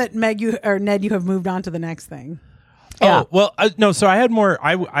it? seem that Ned, you have moved on to the next thing. Yeah. Oh, well, no. So I had more.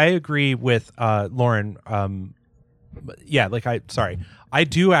 I agree with Lauren. I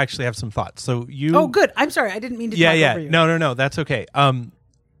do actually have some thoughts. So you. Oh, good. I'm sorry. I didn't mean to talk over you. No. That's okay.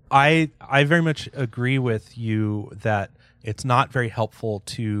 I very much agree with you that it's not very helpful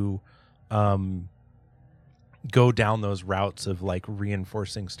to go down those routes of like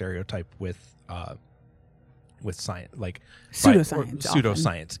reinforcing stereotype with science, like Pseudoscience.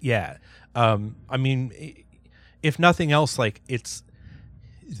 Pseudoscience. Yeah. I mean, if nothing else, like it's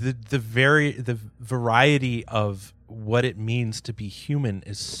the variety of what it means to be human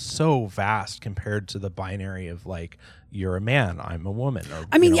is so vast compared to the binary of like, you're a man, I'm a woman. Or,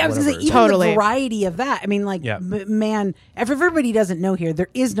 I mean, I was going to say, even Totally. the variety of that. I mean, like, man, if everybody doesn't know here, there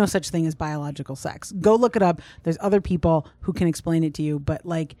is no such thing as biological sex. Go look it up. There's other people who can explain it to you, but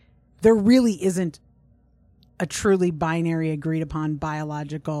like, there really isn't a truly binary agreed upon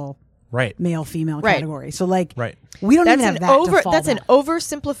biological male female category. So like, we don't even have that to fall That's back. an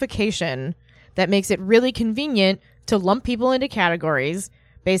oversimplification that makes it really convenient to lump people into categories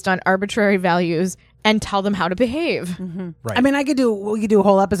based on arbitrary values and tell them how to behave. Mm-hmm. Right. I mean, we could do a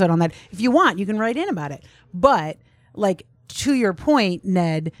whole episode on that. If you want, you can write in about it. But like, to your point,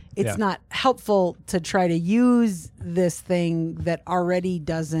 Ned, it's not helpful to try to use this thing that already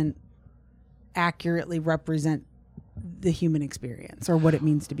doesn't accurately represent the human experience or what it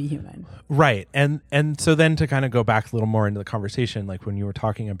means to be human. Right. And so then to kind of go back a little more into the conversation, like when you were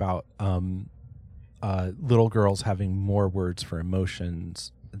talking about little girls having more words for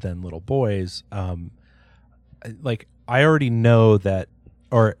emotions than little boys, like I already know that,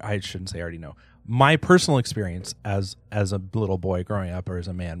 or I shouldn't say I already know. My personal experience as a little boy growing up or as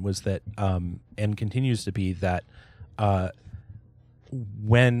a man was that, and continues to be that,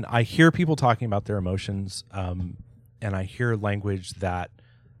 when I hear people talking about their emotions, and I hear language that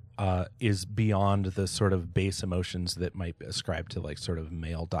is beyond the sort of base emotions that might be ascribed to like sort of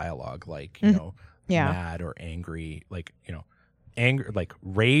male dialogue, like, you know, mad or angry, like, you know, anger, like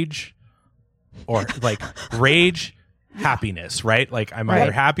rage or like rage, happiness, right? Like I'm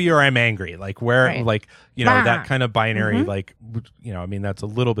either happy or I'm angry, like where, like, you know, that kind of binary, like, you know, I mean, that's a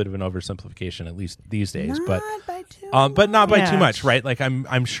little bit of an oversimplification, at least these days, but not by too much, right? Like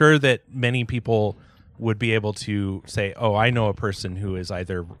I'm sure that many people would be able to say, oh, I know a person who is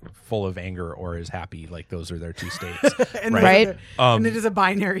either full of anger or is happy. Like those are their two states. Right. And it is a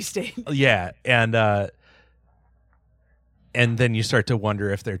binary state. Yeah. And then you start to wonder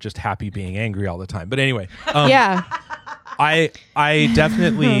if they're just happy being angry all the time. But anyway, Yeah. I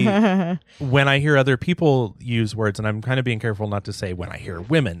definitely, when I hear other people use words, and I'm kind of being careful not to say when I hear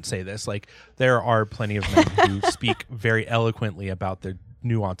women say this, like there are plenty of men who speak very eloquently about the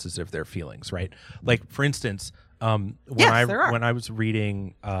nuances of their feelings, right? Like for instance, when I was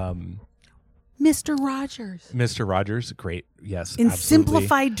reading Mr. Rogers. Mr. Rogers, great, yes, in absolutely.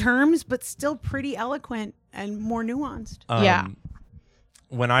 simplified terms, but still pretty eloquent and more nuanced. Yeah.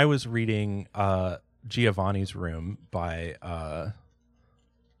 When I was reading Giovanni's Room by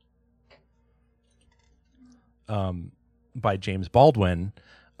James Baldwin,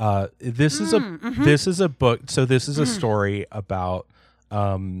 this is a book. So this is a story about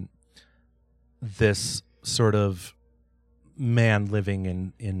this sort of man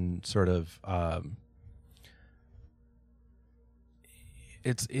living in sort of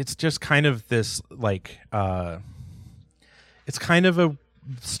it's just kind of this like it's kind of a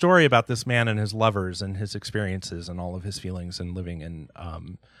story about this man and his lovers and his experiences and all of his feelings and living in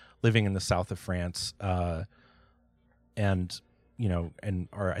the south of France, and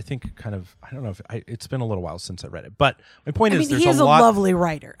or I think kind of, I don't know if it's been a little while since I read it, but my point is there's he is a lovely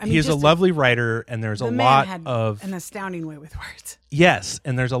writer. He is a lovely writer, and there's a lot of an astounding way with words. Yes,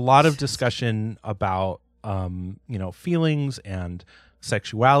 and there's a lot of discussion about feelings and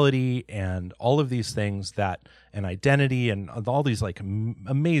sexuality and all of these things and identity and all these like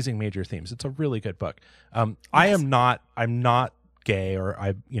amazing major themes. It's a really good book. Yes. I'm not gay,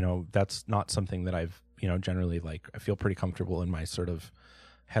 or that's not something that I've generally like. I feel pretty comfortable in my sort of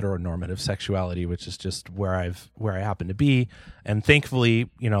heteronormative sexuality, which is just where I happen to be, and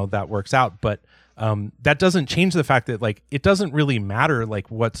thankfully that works out. But that doesn't change the fact that like it doesn't really matter like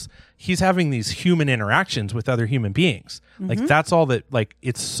he's having these human interactions with other human beings. Mm-hmm. Like that's all that, like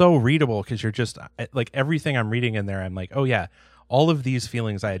it's so readable because you're just like everything I'm reading in there, I'm like, oh yeah, all of these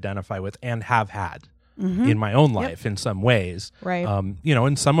feelings I identify with and have had in my own life in some ways. Right.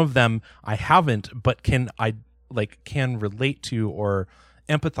 And some of them I haven't, but can relate to or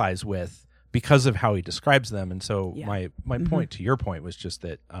empathize with because of how he describes them. And so my point to your point was just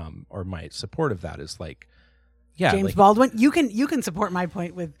that, or my support of that is like, James Baldwin. You can support my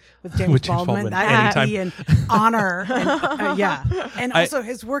point with James Baldwin. That would be an honor. And also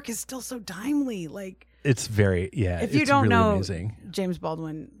his work is still so timely. Like it's very If you don't really know amazing. James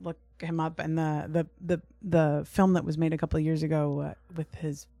Baldwin, look him up. And the film that was made a couple of years ago with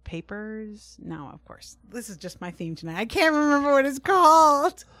his papers. Now, of course, this is just my theme tonight. I can't remember what it's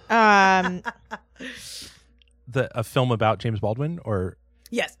called. A film about James Baldwin, or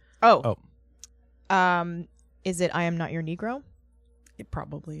yes. Is it I Am Not Your Negro? It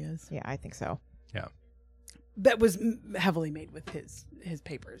probably is. Yeah, I think so. Yeah. That was heavily made with his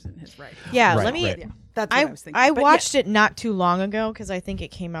papers and his writing. Yeah, right, let me. Right. Yeah, that's what I was thinking. I watched it not too long ago because I think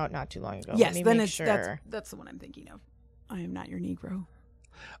it came out not too long ago. Yes, let me then make sure. that's the one I'm thinking of. I Am Not Your Negro.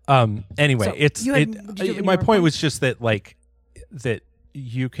 Anyway, so my point was just that like that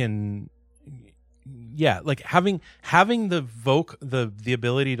you can. Yeah, like having the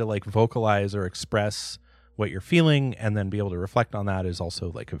ability to like vocalize or express what you're feeling and then be able to reflect on that is also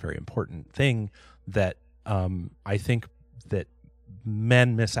like a very important thing that I think that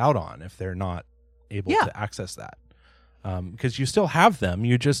men miss out on if they're not able to access that, because you still have them,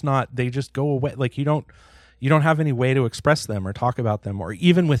 they just go away. Like you don't have any way to express them or talk about them, or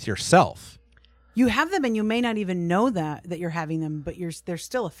even with yourself. You have them and you may not even know that you're having them, but they're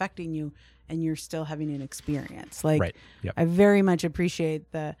still affecting you and you're still having an experience. Like right. Yep. I very much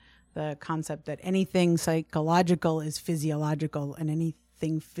appreciate the concept that anything psychological is physiological and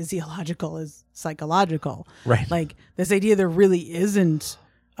anything physiological is psychological. Right. Like this idea there really isn't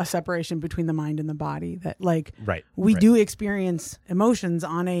a separation between the mind and the body, that like we do experience emotions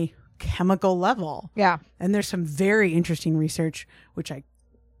on a chemical level. Yeah. And there's some very interesting research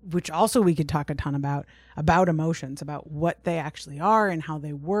which also we could talk a ton about emotions, about what they actually are and how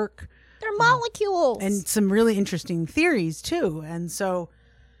they work. They're molecules. And some really interesting theories too. And so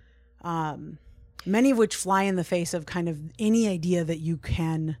many of which fly in the face of kind of any idea that you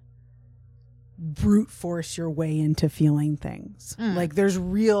can brute force your way into feeling things. Like there's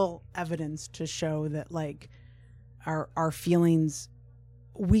real evidence to show that like our feelings,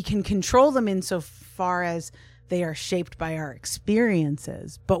 we can control them insofar as they are shaped by our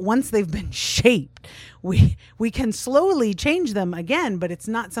experiences. But once they've been shaped, we can slowly change them again, but it's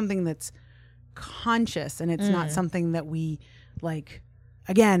not something that's conscious, and it's not something that we like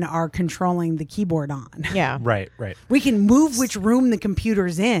again, are controlling the keyboard on. Yeah. Right. We can move which room the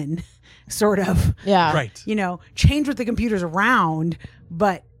computer's in, sort of. Yeah. Right. Change what the computer's around,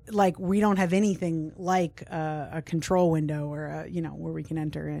 but like we don't have anything like a control window or where we can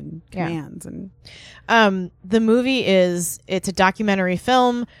enter in commands. And the movie it's a documentary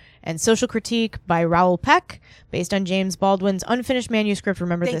film and social critique by Raoul Peck based on James Baldwin's unfinished manuscript,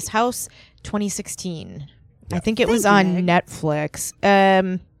 Remember This House, 2016. I think it was on Netflix.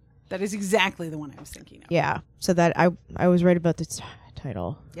 That is exactly the one I was thinking of. Yeah. So that I was right about the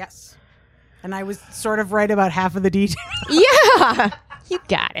title. Yes. And I was sort of right about half of the details. Yeah. You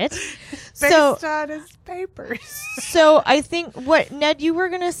got it. Based on his papers. So I think Ned, you were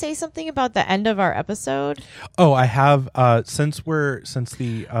going to say something about the end of our episode. Oh, I have since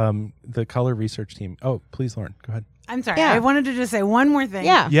the color research team. Oh, please, Lauren, go ahead. I'm sorry. Yeah. I wanted to just say one more thing.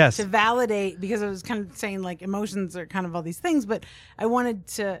 Yeah. Yes. To validate, because I was kind of saying like emotions are kind of all these things, but I wanted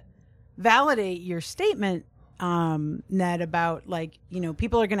to validate your statement, Ned, about like,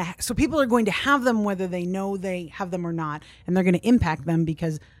 people are going to, people are going to have them whether they know they have them or not. And they're going to impact them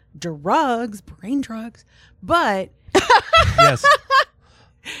because brain drugs, but Yes.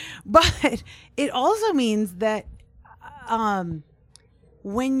 But it also means that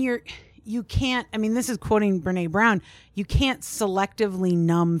when you can't, I mean, this is quoting Brene Brown, you can't selectively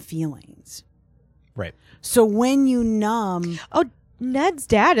numb feelings. Right. So when you numb... Oh, Ned's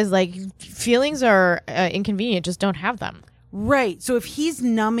dad is like, feelings are inconvenient, just don't have them. Right. So if he's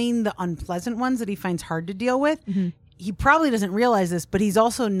numbing the unpleasant ones that he finds hard to deal with, he probably doesn't realize this, but he's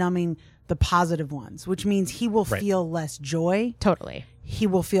also numbing the positive ones, which means he will feel less joy. Totally. He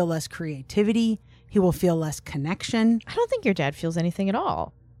will feel less creativity. He will feel less connection. I don't think your dad feels anything at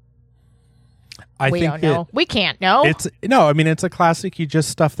all. We don't know. We can't know. It's a classic. You just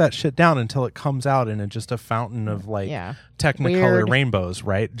stuff that shit down until it comes out in just a fountain of Technicolor Weird rainbows,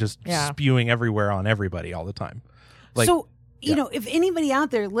 right? Just spewing everywhere on everybody all the time. So, if anybody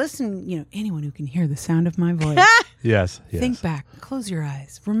out there listen, anyone who can hear the sound of my voice, yes. Think back, close your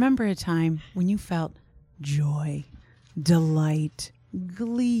eyes. Remember a time when you felt joy, delight,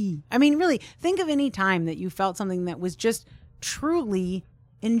 glee. I mean, really, think of any time that you felt something that was just truly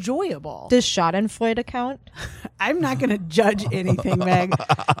enjoyable. Does Schadenfreude account? I'm not going to judge anything, Meg.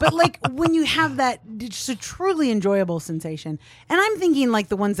 But like when you have that, it's a truly enjoyable sensation. And I'm thinking like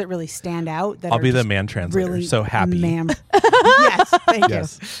the ones that really stand out. That I'll are be the just man translator. really So happy. Yes, thank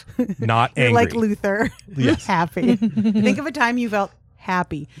you. Not You're angry. like Luther. Yes. Happy. Think of a time you felt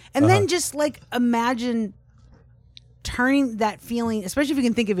happy. And then just like imagine turning that feeling, especially if you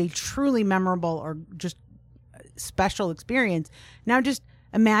can think of a truly memorable or just special experience. Now just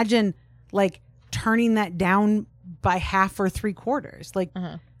imagine like turning that down by half or 3/4,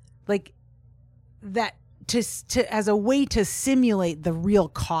 like that to as a way to simulate the real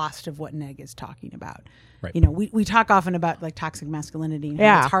cost of what Neg is talking about. Right. We talk often about like toxic masculinity and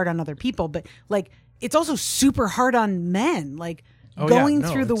how it's hard on other people, but like it's also super hard on men. Like going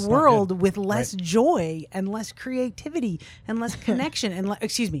through the world with less joy and less creativity and less connection and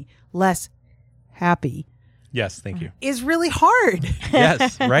less happy. Yes, thank you. Is really hard.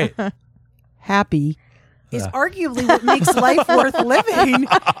 Yes, right. Happy is arguably what makes life worth living and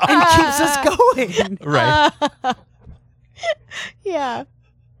keeps us going. Right. Yeah.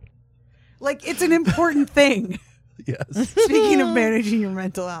 Like it's an important thing. Yes. Speaking of managing your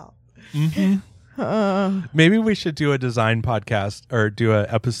mental health. Mm-hmm. Maybe we should do a design podcast or do an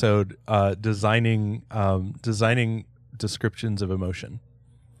episode designing descriptions of emotion.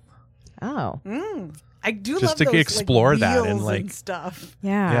 Oh. I do just love to those, explore that and stuff.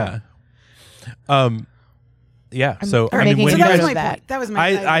 Yeah. Yeah. So I'm I mean, making when So you that was guys, my point. That was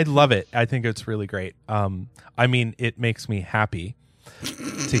my I love it. I think it's really great. I mean, it makes me happy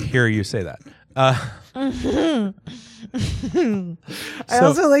to hear you say that. I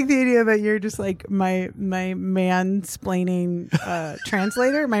also like the idea that you're just like my mansplaining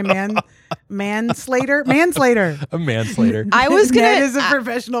translator, my manslater. A manslater. I was gonna Ned is a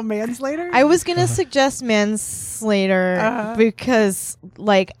professional manslater. I was gonna suggest manslater because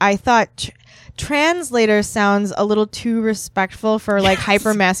like I thought translator sounds a little too respectful for like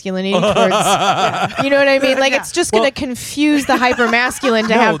hypermasculinity towards you know what I mean? Like it's just gonna confuse the hypermasculine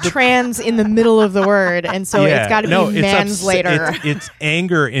to have trans in the middle of the word, and so it's gotta be manslater. It's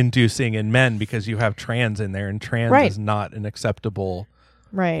anger inducing in men because you have trans in there, and trans is not an acceptable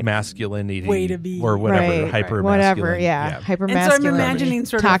masculinity way to be, or whatever, hyper whatever, hyper masculinity. And so I'm imagining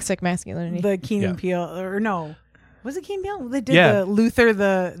sort of toxic masculinity. The Keen and Peele, or no, was it Keen and Peele? They did the Luther,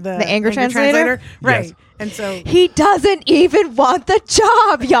 the anger translator? right? Yes. And so he doesn't even want the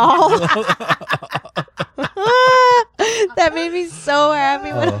job, y'all. That made me so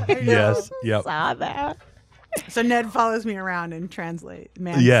happy when I yes. Yep. saw that. So Ned follows me around and translates.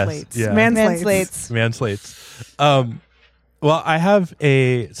 Yes, yeah. Manslates. Well, I have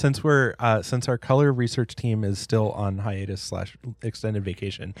since our color research team is still on hiatus / extended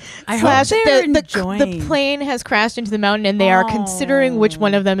vacation. I hope they're enjoying. The plane has crashed into the mountain, and they are considering which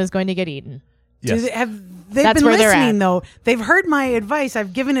one of them is going to get eaten. Yes. They've been listening, though. They've heard my advice.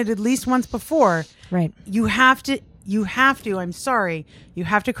 I've given it at least once before. Right. You have to, I'm sorry, you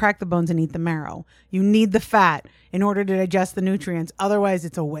have to crack the bones and eat the marrow. You need the fat in order to digest the nutrients. Otherwise,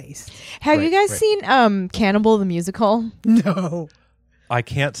 it's a waste. Have you guys seen Cannibal the Musical? No. I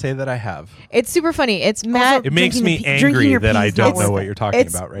can't say that I have. It's super funny. It's Matt. It makes me angry that I don't know what you're talking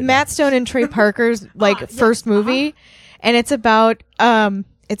about right now. Matt Stone and Trey Parker's first movie, and it's about an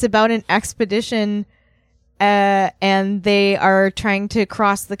expedition. And they are trying to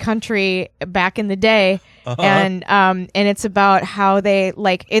cross the country back in the day, and it's about how they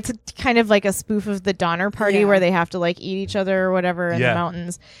it's kind of like a spoof of the Donner Party where they have to eat each other or whatever in the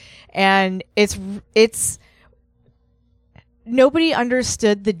mountains, and it's nobody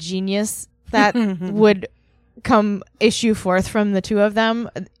understood the genius that would issue forth from the two of them.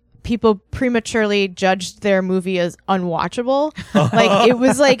 People prematurely judged their movie as unwatchable. It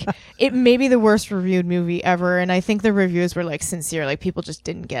was it may be the worst reviewed movie ever, and I think the reviews were sincere. People just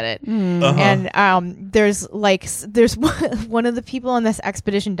didn't get it. And there's one of the people on this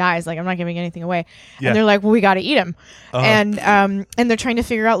expedition dies. I'm not giving anything away. And they're like, well, we got to eat him. And they're trying to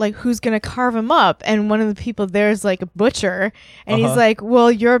figure out who's gonna carve him up. And one of the people there is a butcher, and he's like,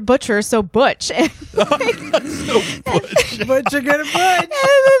 well, you're a butcher, so butch. And, Butcher gonna butch. And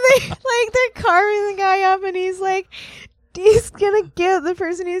then they're carving the guy up, and he's gonna give the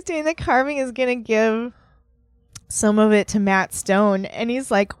person who's doing the carving is gonna give some of it to Matt Stone, and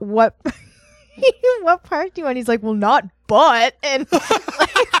he's like, what what part do you want? He's like, well, not butt. And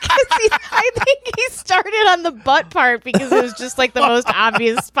I think he started on the butt part because it was just the most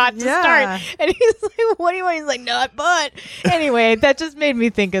obvious spot to start. And he's like, what do you want? He's like, not butt. Anyway, that just made me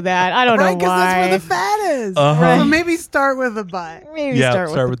think of that. I don't know why. Because that's where the fat is. So maybe start with the butt. Maybe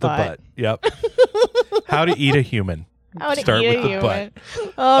start with the butt. Yep. How to eat a human. Start with the butt.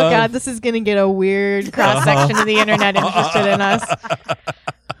 Oh God, this is gonna get a weird cross section of the internet interested in us.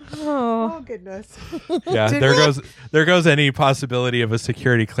 Oh goodness. Yeah, there goes any possibility of a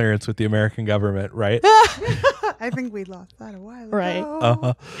security clearance with the American government, right? I think we lost that a while ago. Right.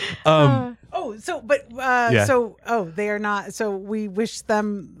 They are not. So we wish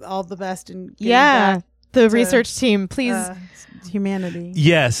them all the best and the research team, please. Humanity.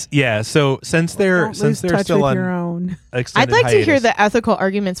 Yes, yeah. So since they're still on your own. I'd like to hear the ethical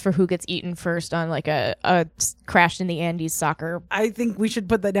arguments for who gets eaten first on a Crash in the Andes soccer. I think we should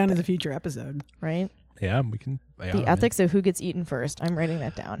put that down as a future episode. Right? Yeah, we can. The ethics of who gets eaten first. I'm writing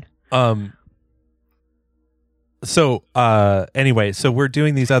that down. So anyway, so we're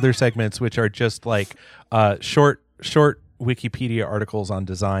doing these other segments which are just short Wikipedia articles on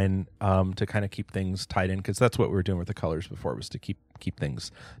design to kind of keep things tied in, because that's what we were doing with the colors before, was to keep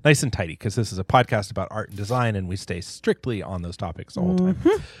things nice and tidy, because this is a podcast about art and design and we stay strictly on those topics the whole time.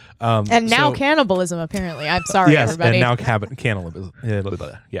 And now cannibalism, apparently. I'm sorry, yes, everybody. And now cannibalism.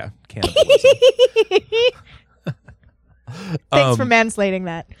 Yeah, cannibalism. Thanks for manslating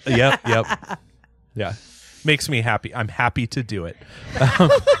that. Yep. Yeah. Makes me happy. I'm happy to do it.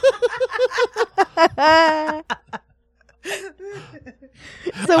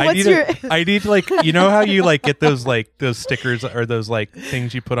 So I need you know how you get those those stickers or those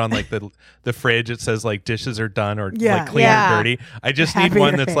things you put on the fridge? It says dishes are done or clean or dirty. I just need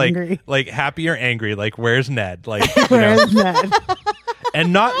one that's like happy or angry. Where's Ned? Where's Ned?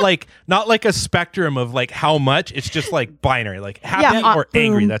 And not a spectrum of how much. It's just binary, happy or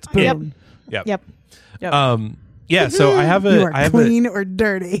angry. That's boom. It. Yep. Yeah. So I have clean or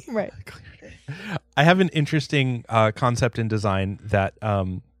dirty. Right. I have an interesting concept in design that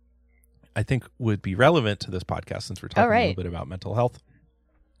I think would be relevant to this podcast, since we're talking a little bit about mental health,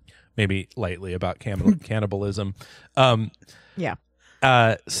 maybe lightly about cannibalism. So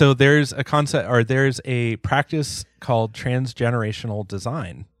there's a concept, or there's a practice called transgenerational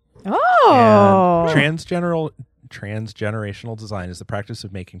design. Oh, and transgenerational design is the practice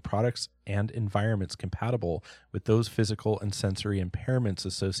of making products and environments compatible with those physical and sensory impairments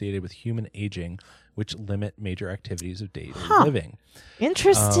associated with human aging, which limit major activities of daily living.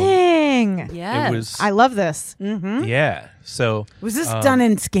 Interesting. Yes. I love this. Mm-hmm. Yeah. So was this done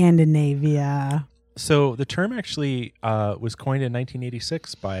in Scandinavia? So the term actually was coined in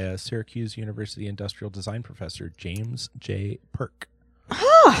 1986 by a Syracuse University industrial design professor, James J. Perk.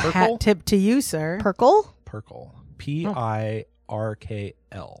 Hat tip to you, sir. Perkle? Perkle. PIRKL.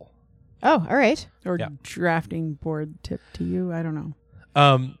 Oh, all right. Or Yeah. drafting board tip to you. I don't know.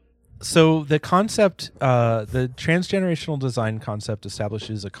 So the concept, the transgenerational design concept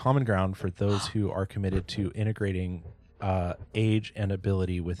establishes a common ground for those who are committed to integrating age and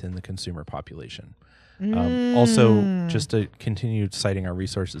ability within the consumer population. Also, just to continue citing our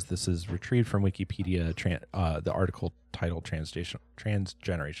resources, this is retrieved from Wikipedia, the article titled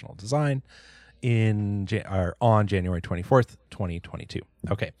Transgenerational Design on January 24th, 2022.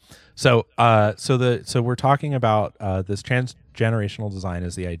 Okay. So we're talking about this transgenerational design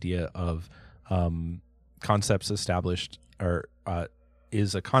as the idea of concepts established, or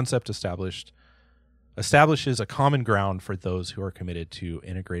is a concept establishes a common ground for those who are committed to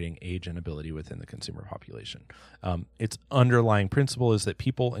integrating age and ability within the consumer population. Its underlying principle is that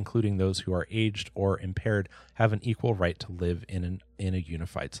people, including those who are aged or impaired, have an equal right to live in a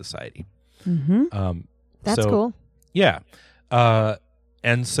unified society. That's cool. Yeah.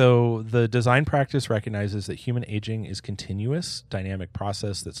 And so the design practice recognizes that human aging is continuous, dynamic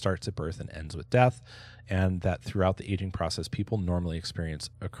process that starts at birth and ends with death, and that throughout the aging process, people normally experience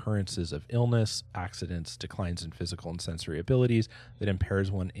occurrences of illness, accidents, declines in physical and sensory abilities that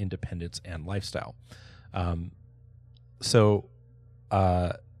impairs one's independence and lifestyle.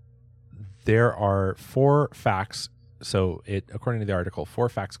 There are 4 facts. So according to the article, 4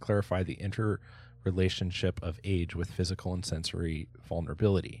 facts clarify the interrelationship of age with physical and sensory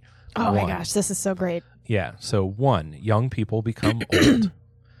vulnerability. Oh my gosh, this is so great. Yeah. So 1, young people become old.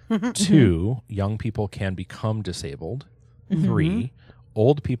 2, young people can become disabled. 3,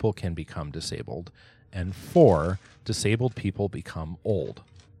 old people can become disabled. And 4, disabled people become old.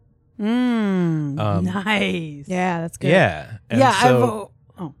 Nice. Yeah, that's good. Yeah. And Yeah. so,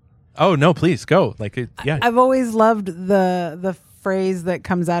 oh no, please go. I've always loved the phrase that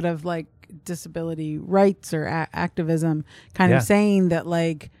comes out of like disability rights or activism, kind of saying that,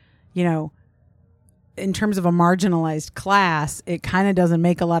 like, you know, in terms of a marginalized class, it kind of doesn't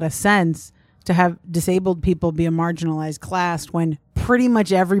make a lot of sense to have disabled people be a marginalized class when pretty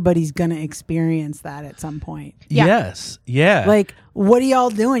much everybody's going to experience that at some point. Yeah. Yes. Yeah. Like, what are y'all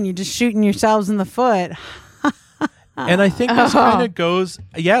doing? You're just shooting yourselves in the foot. And I think this kind of goes,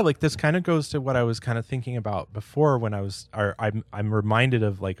 this kind of goes to what I was kind of thinking about before when I'm reminded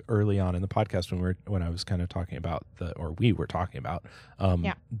of, like, early on in the podcast when I was kind of talking about we were talking about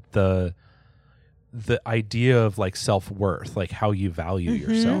the idea of, like, self-worth, like how you value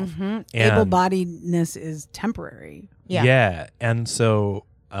yourself. And Able-bodiedness is temporary. Yeah. Yeah. And so,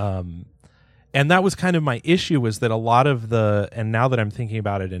 and that was kind of my issue, was that a lot of and now that I'm thinking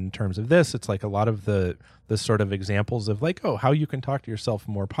about it in terms of this, it's like a lot of the sort of examples of, like, how you can talk to yourself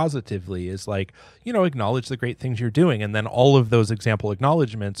more positively is, like, you know, acknowledge the great things you're doing. And then all of those example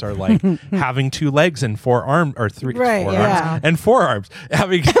acknowledgements are like having 2 legs and 4 arms, or 3 4 arms and 4 arms,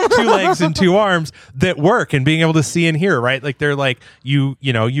 having 2 legs and 2 arms that work, and being able to see and hear, right? Like, they're like, you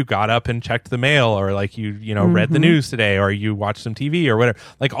got up and checked the mail, or like you read the news today, or you watched some TV or whatever,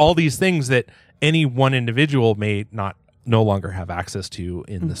 like all these things that any one individual may no longer have access to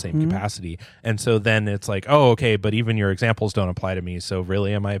in the same capacity. And so then it's like, oh, okay, but even your examples don't apply to me. So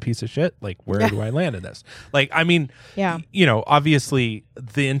really, am I a piece of shit? Like, where do I land in this? Like, I mean, you know, obviously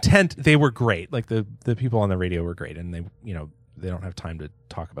the intent, they were great. Like the people on the radio were great, and they don't have time to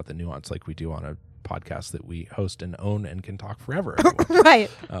talk about the nuance like we do on a podcast that we host and own and can talk forever. Right.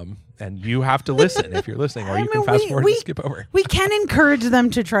 And you have to listen if you're listening, or you can fast forward and skip over. We can encourage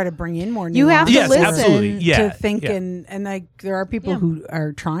them to try to bring in more nuance. You have to listen. Absolutely. To think, and like, there are people who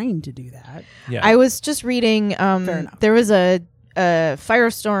are trying to do that. Yeah. I was just reading, there was a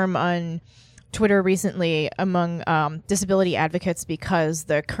firestorm on Twitter recently among disability advocates, because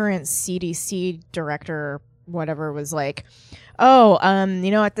the current CDC director, whatever, was like,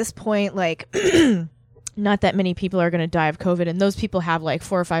 at this point, like, not that many people are going to die of COVID, and those people have like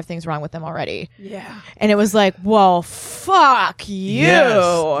 4 or 5 things wrong with them already. Yeah. And it was like, well, fuck you.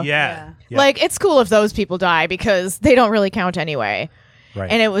 Yes. Yeah. Like, it's cool if those people die, because they don't really count anyway.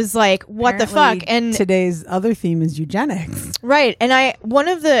 Right. And it was like, what the fuck? And today's other theme is eugenics. Right. And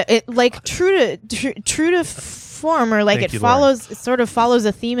true to form, or like, Thank it you, sort of follows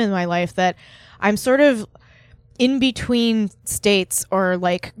a theme in my life that I'm sort of in between states, or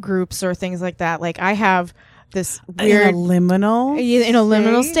like groups or things like that. Like, I have this weird in a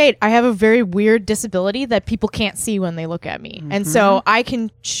liminal state. I have a very weird disability that people can't see when they look at me. And so I can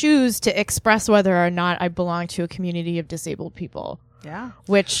choose to express whether or not I belong to a community of disabled people. Yeah.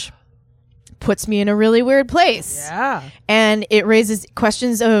 Which puts me in a really weird place. Yeah. And it raises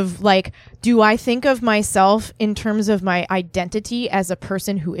questions of, like, do I think of myself in terms of my identity as a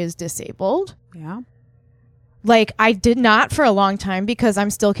person who is disabled? Yeah. like I did not for a long time because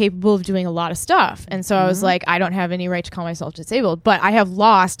I'm still capable of doing a lot of stuff. And so I was like, I don't have any right to call myself disabled, but I have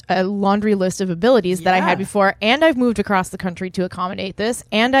lost a laundry list of abilities that I had before. And I've moved across the country to accommodate this.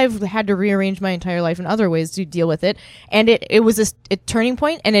 And I've had to rearrange my entire life in other ways to deal with it. And it was a turning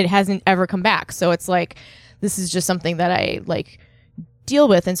point, and it hasn't ever come back. So it's like, this is just something that I like deal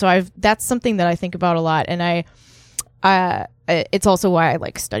with. And so that's something that I think about a lot. And it's also why I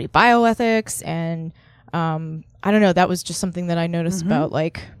like study bioethics, and I don't know, that was just something that I noticed about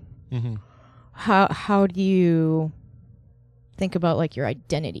like how do you think about like your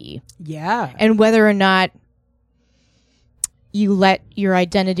identity, and whether or not you let your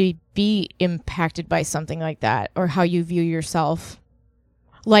identity be impacted by something like that, or how you view yourself.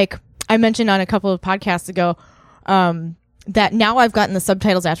 Like I mentioned on a couple of podcasts ago, that now I've gotten the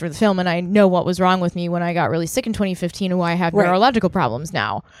subtitles after the film, and I know what was wrong with me when I got really sick in 2015 and why I have neurological problems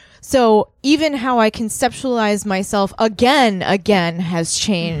now. So even how I conceptualize myself again has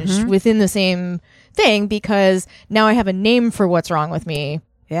changed within the same thing, because now I have a name for what's wrong with me.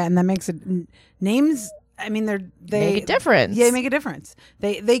 Yeah, and that makes it names. I mean, they make a difference. Yeah, they make a difference.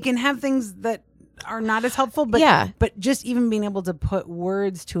 They can have things that are not as helpful, but but just even being able to put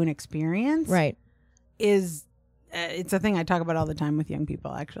words to an experience, right, is. It's a thing I talk about all the time with young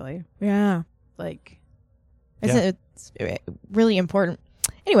people, actually. Yeah. Like, it's really important.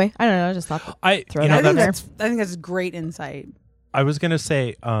 Anyway, I don't know. I just thought I think that's great insight. I was going to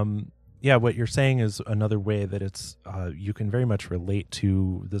say, what you're saying is another way that it's, you can very much relate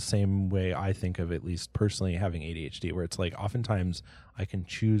to the same way I think of, at least personally, having ADHD, where it's like oftentimes I can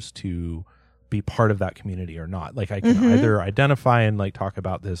choose to be part of that community or not. Like I can either identify and like talk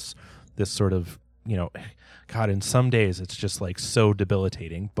about this sort of, God, in some days it's just like so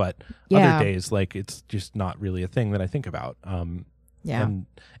debilitating, but other days like it's just not really a thing that I think about. And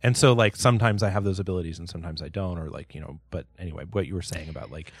so like sometimes I have those abilities and sometimes I don't, or like, but anyway, what you were saying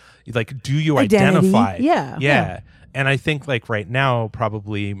about like do you identify? Yeah. And I think like right now,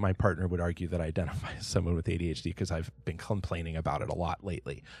 probably my partner would argue that I identify as someone with ADHD because I've been complaining about it a lot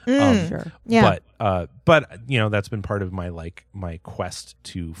lately. Sure. Yeah. But that's been part of my quest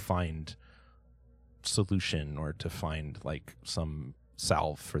to find solution, or to find like some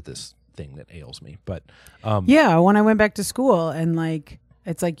salve for this thing that ails me. But when I went back to school, and like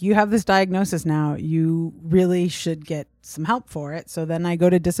it's like, you have this diagnosis now, you really should get some help for it. So then I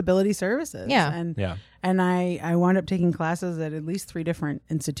go to disability services, and I wound up taking classes at least 3 different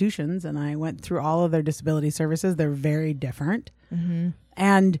institutions, and I went through all of their disability services. They're very different,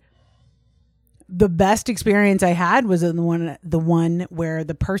 and the best experience I had was in the one where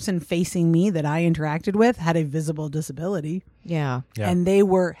the person facing me that I interacted with had a visible disability. Yeah. And they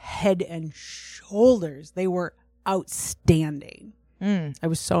were head and shoulders. They were outstanding. I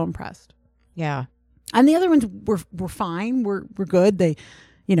was so impressed. Yeah. And the other ones were fine. Were good. They,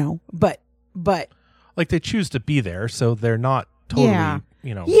 but like they choose to be there, so they're not totally,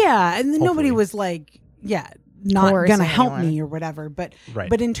 Yeah, and nobody was like, not Coerce gonna help anyone. me or whatever, but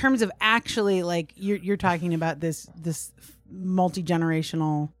in terms of actually, like, you're talking about this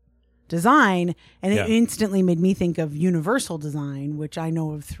multi-generational design, and it instantly made me think of universal design, which I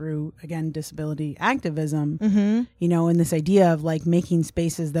know of through, again, disability activism, and this idea of like making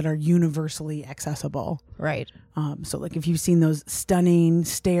spaces that are universally accessible. Right. So like if you've seen those stunning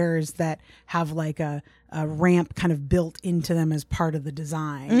stairs that have like a ramp kind of built into them as part of the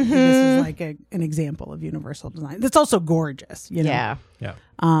design. This is like an example of universal design. That's also gorgeous, Yeah. Yeah.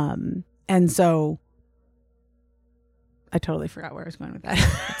 And so I totally forgot where I was going with that.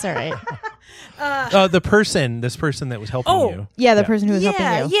 It's all right. This person that was helping you. Yeah, the person who was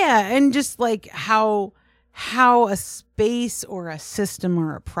helping you. Yeah, and just like how a space or a system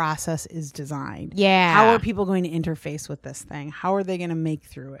or a process is designed. Yeah. How are people going to interface with this thing? How are they going to move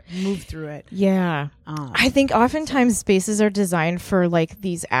through it? Yeah. I think oftentimes spaces are designed for like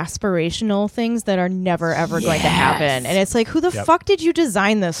these aspirational things that are never ever going to happen. And it's like, who the fuck did you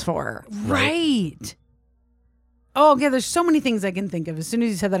design this for? Right. Oh, yeah, there's so many things I can think of. As soon as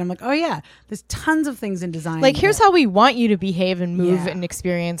you said that, I'm like, oh, yeah, there's tons of things in design. Like, here's how we want you to behave and move and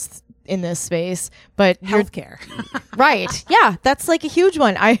experience in this space. But healthcare. Right. Yeah, that's like a huge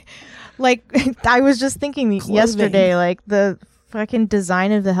one. I was just thinking yesterday, like, the fucking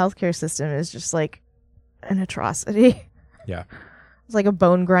design of the healthcare system is just like an atrocity. Yeah. It's like a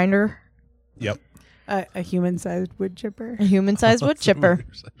bone grinder. Yep. A human-sized wood chipper. A human-sized wood chipper.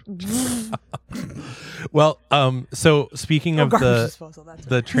 Well, so speaking of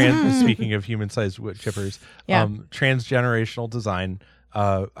speaking of human-sized wood chippers, transgenerational design,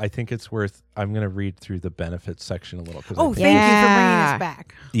 I think it's worth. I'm going to read through the benefits section a little. Thank you for bringing us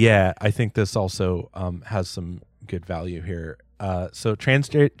back. Yeah, I think this also has some good value here. So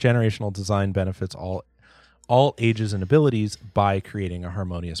transgenerational design benefits all ages and abilities by creating a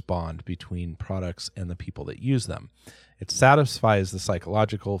harmonious bond between products and the people that use them. It satisfies the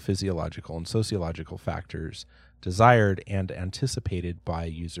psychological, physiological, and sociological factors desired and anticipated by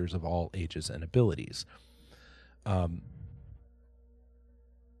users of all ages and abilities.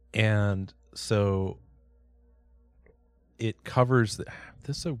 And so it covers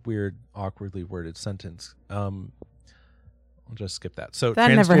this is a weird, awkwardly worded sentence. I'll just skip that. So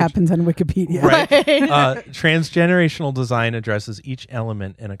that never happens on Wikipedia. Right. Transgenerational design addresses each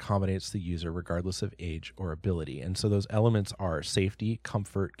element and accommodates the user regardless of age or ability. And so those elements are safety,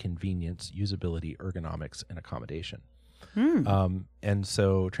 comfort, convenience, usability, ergonomics, and accommodation. And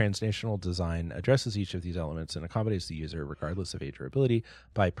so transnational design addresses each of these elements and accommodates the user regardless of age or ability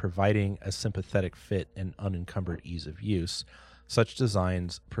by providing a sympathetic fit and unencumbered ease of use. Such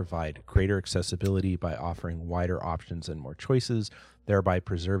designs provide greater accessibility by offering wider options and more choices, thereby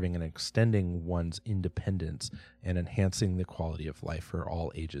preserving and extending one's independence and enhancing the quality of life for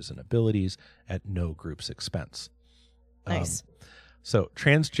all ages and abilities at no group's expense. Nice. So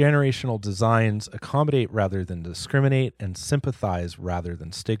transgenerational designs accommodate rather than discriminate and sympathize rather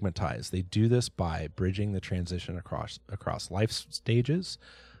than stigmatize. They do this by bridging the transition across life stages,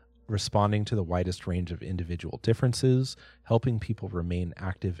 responding to the widest range of individual differences, helping people remain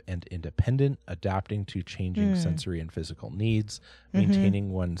active and independent, adapting to changing sensory and physical needs,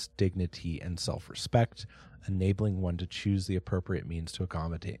 maintaining one's dignity and self-respect, enabling one to choose the appropriate means to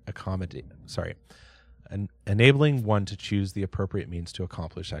enabling one to choose the appropriate means to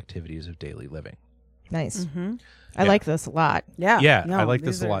accomplish activities of daily living. Nice. I like this a lot. Yeah, I like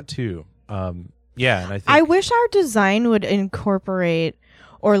this a lot too. And I think I wish our design would incorporate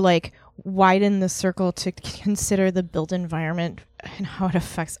or like widen the circle to consider the built environment and how it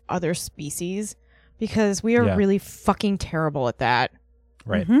affects other species, because we are really fucking terrible at that.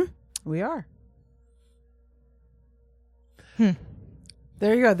 Right. We are. There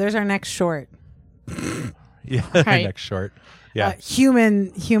you go. There's our next short. Yeah, Right. next short. Yeah.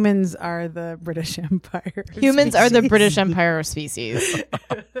 Humans are the British Empire. Humans are the British Empire of species.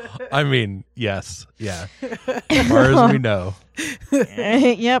 I mean, yes. Yeah. As far as we know.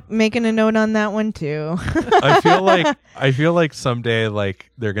 Yep, making a note on that one too. I feel like someday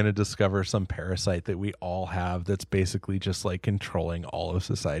like they're gonna discover some parasite that we all have that's basically just like controlling all of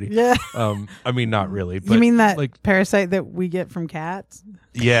society. Yeah. I mean, not really. But you mean that like parasite that we get from cats?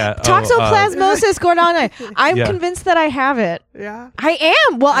 Yeah. Toxoplasmosis gondii. I'm convinced that I have it. Yeah. I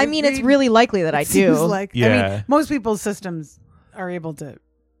am. Well, I mean, it's really likely that I do. I mean, most people's systems are able to.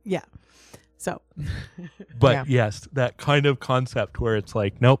 Yeah. So. But yes, that kind of concept where it's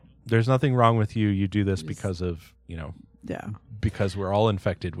like, nope, there's nothing wrong with you. You do this because of, because we're all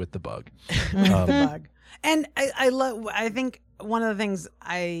infected with the bug. The bug. And I think one of the things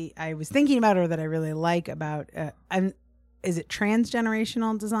I was thinking about, or that I really like about, is it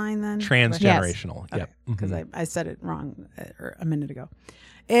transgenerational design then? Transgenerational. Yes. Yep. Because I said it wrong a minute ago.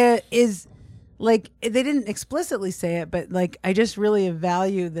 It is like, they didn't explicitly say it, but like, I just really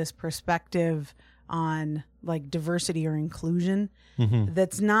value this perspective on like diversity or inclusion.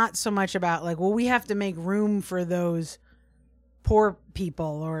 That's not so much about like, well, we have to make room for those poor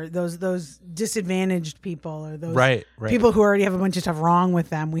people or those disadvantaged people or those people who already have a bunch of stuff wrong with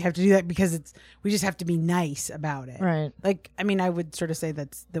them. We have to do that because we just have to be nice about it. Right. Like, I mean, I would sort of say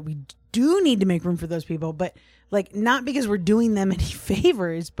that we do need to make room for those people, but like not because we're doing them any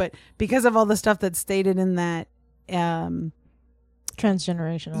favors, but because of all the stuff that's stated in that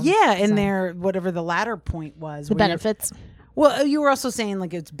transgenerational. Yeah, in their whatever the latter point was. The benefits. Well, you were also saying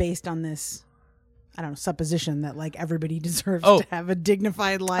like it's based on this, I don't know, supposition that like everybody deserves to have a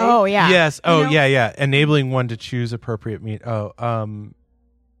dignified life. Oh yeah. Yes. Oh yeah. Enabling one to choose appropriate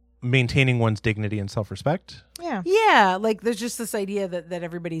maintaining one's dignity and self-respect. Yeah. Yeah. Like there's just this idea that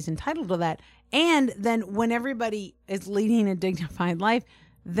everybody's entitled to that. And then when everybody is leading a dignified life,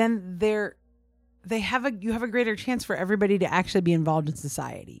 then you have a greater chance for everybody to actually be involved in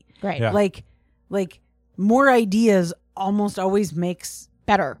society. Right. Yeah. Like more ideas almost always makes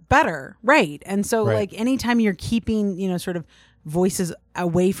better. Right. And so like anytime you're keeping, sort of voices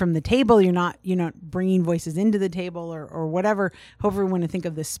away from the table, you're not bringing voices into the table or whatever. However, we want to think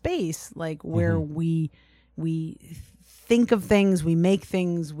of this space, like where we think of things, we make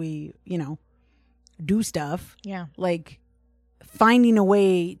things, we, do stuff. Yeah. Like finding a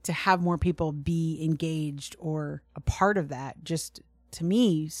way to have more people be engaged or a part of that, just to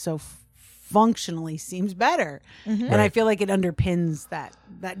me, so functionally seems better. And I feel like it underpins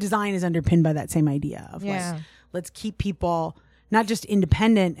that design is underpinned by that same idea of let's keep people not just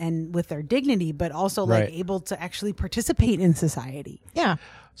independent and with their dignity, but also like able to actually participate in society. Yeah.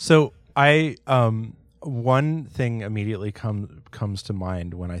 So one thing immediately comes to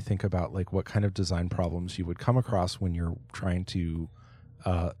mind when I think about like what kind of design problems you would come across when you're trying to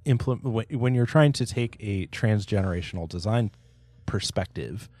implement, when you're trying to take a transgenerational design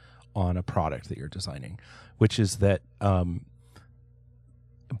perspective on a product that you're designing, which is that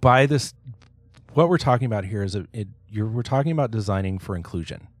by this, what we're talking about here is we're talking about designing for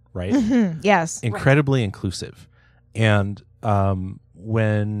inclusion, right? Yes. Incredibly inclusive. And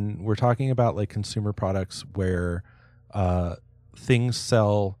when we're talking about like consumer products where things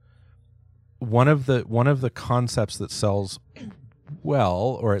sell, one of the concepts that sells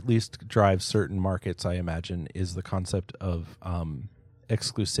well, or at least drives certain markets, I imagine, is the concept of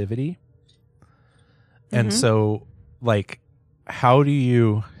exclusivity. And so like how do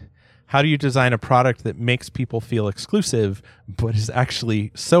you design a product that makes people feel exclusive but is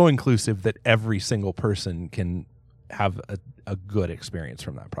actually so inclusive that every single person can have a good experience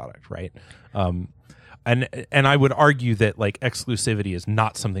from that product, right? And I would argue that like exclusivity is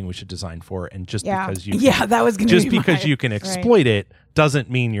not something we should design for, and just because you that was gonna just be because you can exploit it doesn't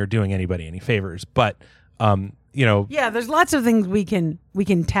mean you're doing anybody any favors. But there's lots of things we can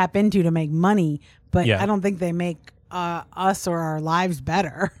tap into to make money, but I don't think they make us or our lives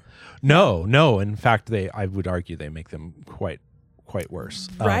better. No. In fact, I would argue they make them quite worse.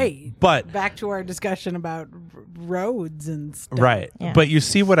 Right. But back to our discussion about roads and stuff. Right. Yeah. But you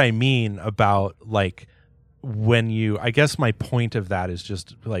see what I mean about like I guess my point of that is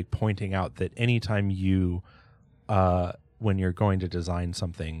just like pointing out that anytime you, when you're going to design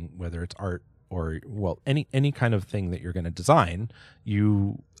something, whether it's art or any kind of thing that you're going to design,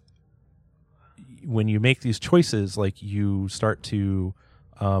 when you make these choices, like you start to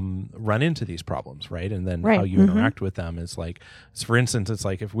run into these problems, right? And then how you interact with them is like, for instance, it's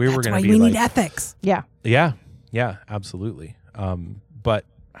like if we were going to be we need ethics. Yeah, absolutely. But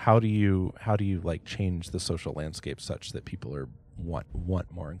how do you like change the social landscape such that people want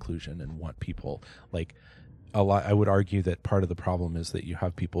more inclusion and want people like a lot? I would argue that part of the problem is that you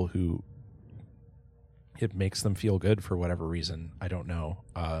have people who it makes them feel good for whatever reason. I don't know.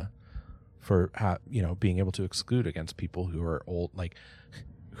 For being able to exclude against people who are old, like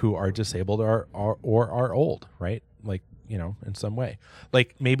who are disabled or are old, right? Like, in some way,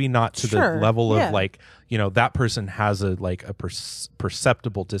 like maybe not to the level of like, that person has a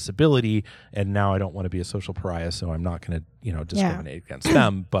perceptible disability and now I don't want to be a social pariah, so I'm not going to, discriminate against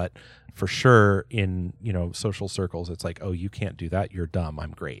them. But for sure in, social circles, it's like, oh, you can't do that. You're dumb.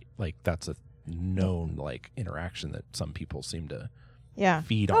 I'm great. Like that's a known like interaction that some people seem to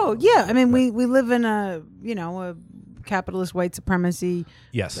feed on. Oh yeah. I mean, we live in a capitalist white supremacy,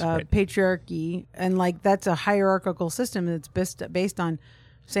 patriarchy, and like that's a hierarchical system that's based on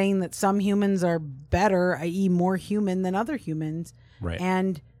saying that some humans are better, i.e. more human than other humans. Right.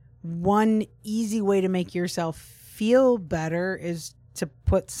 And one easy way to make yourself feel better is to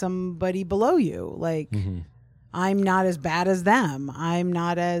put somebody below you. Like I'm not as bad as them. I'm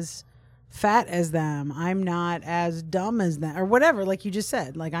not as fat as them. I'm not as dumb as them, or whatever. Like you just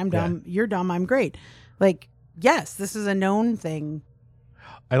said, like I'm dumb, you're dumb, I'm great. Like, yes, this is a known thing.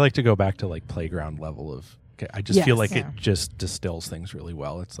 I like to go back to like playground level of, I just feel like it just distills things really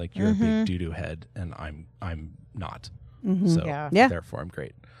well. It's like you're a big doo-doo head and I'm not. So therefore I'm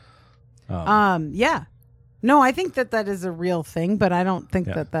great. No, I think that is a real thing, but I don't think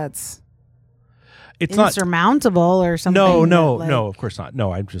that's it's insurmountable or something. No, of course not.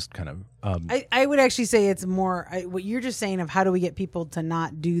 No, I'm just kind of I would actually say it's more what you're just saying of how do we get people to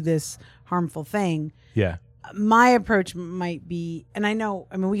not do this harmful thing. Yeah. My approach might be, and I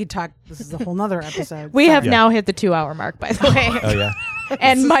mean, we could talk, this is a whole nother episode. We have now hit the 2-hour mark, by the way. Oh, yeah.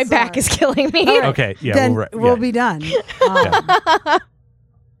 And my back is killing me. Right. Okay, yeah. Then we'll be done. I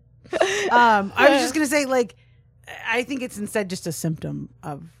was just going to say, like, I think it's instead just a symptom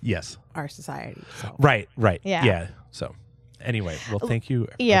of our society. So. Right. Yeah. So anyway, well, thank you.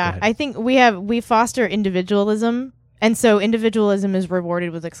 Yeah, I think we foster individualism. And so individualism is rewarded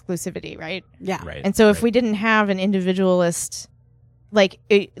with exclusivity, right? Yeah. Right. And so if we didn't have an individualist, like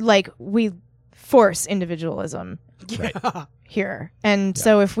we force individualism here. And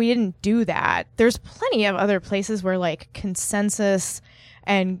so if we didn't do that, there's plenty of other places where like consensus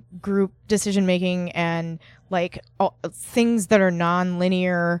and group decision making and like things that are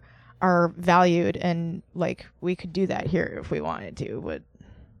non-linear are valued, and like we could do that here if we wanted to, but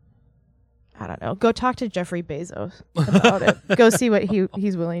I don't know. Go talk to Jeffrey Bezos about it. Go see what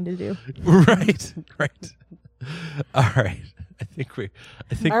he's willing to do. Right. All right. I think we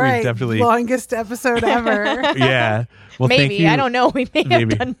definitely longest episode ever. Yeah. Well, maybe thank you. I don't know. We may have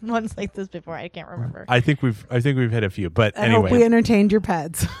done ones like this before. I can't remember. I think we've hit a few, but I anyway. hope we entertained your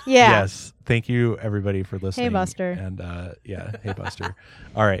pets. Yeah. Yes. Thank you everybody for listening. Hey, Buster. And hey Buster.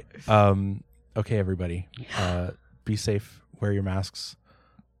 All right. Okay, everybody. Be safe. Wear your masks.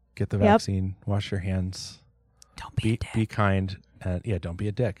 Get the vaccine. Wash your hands. Don't be a dick. Be kind. And don't be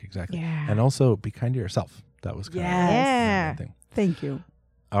a dick. Exactly. Yeah. And also be kind to yourself. That was kind of the main thing. Thank you.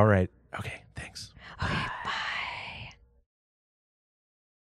 All right. Okay. Thanks. Okay.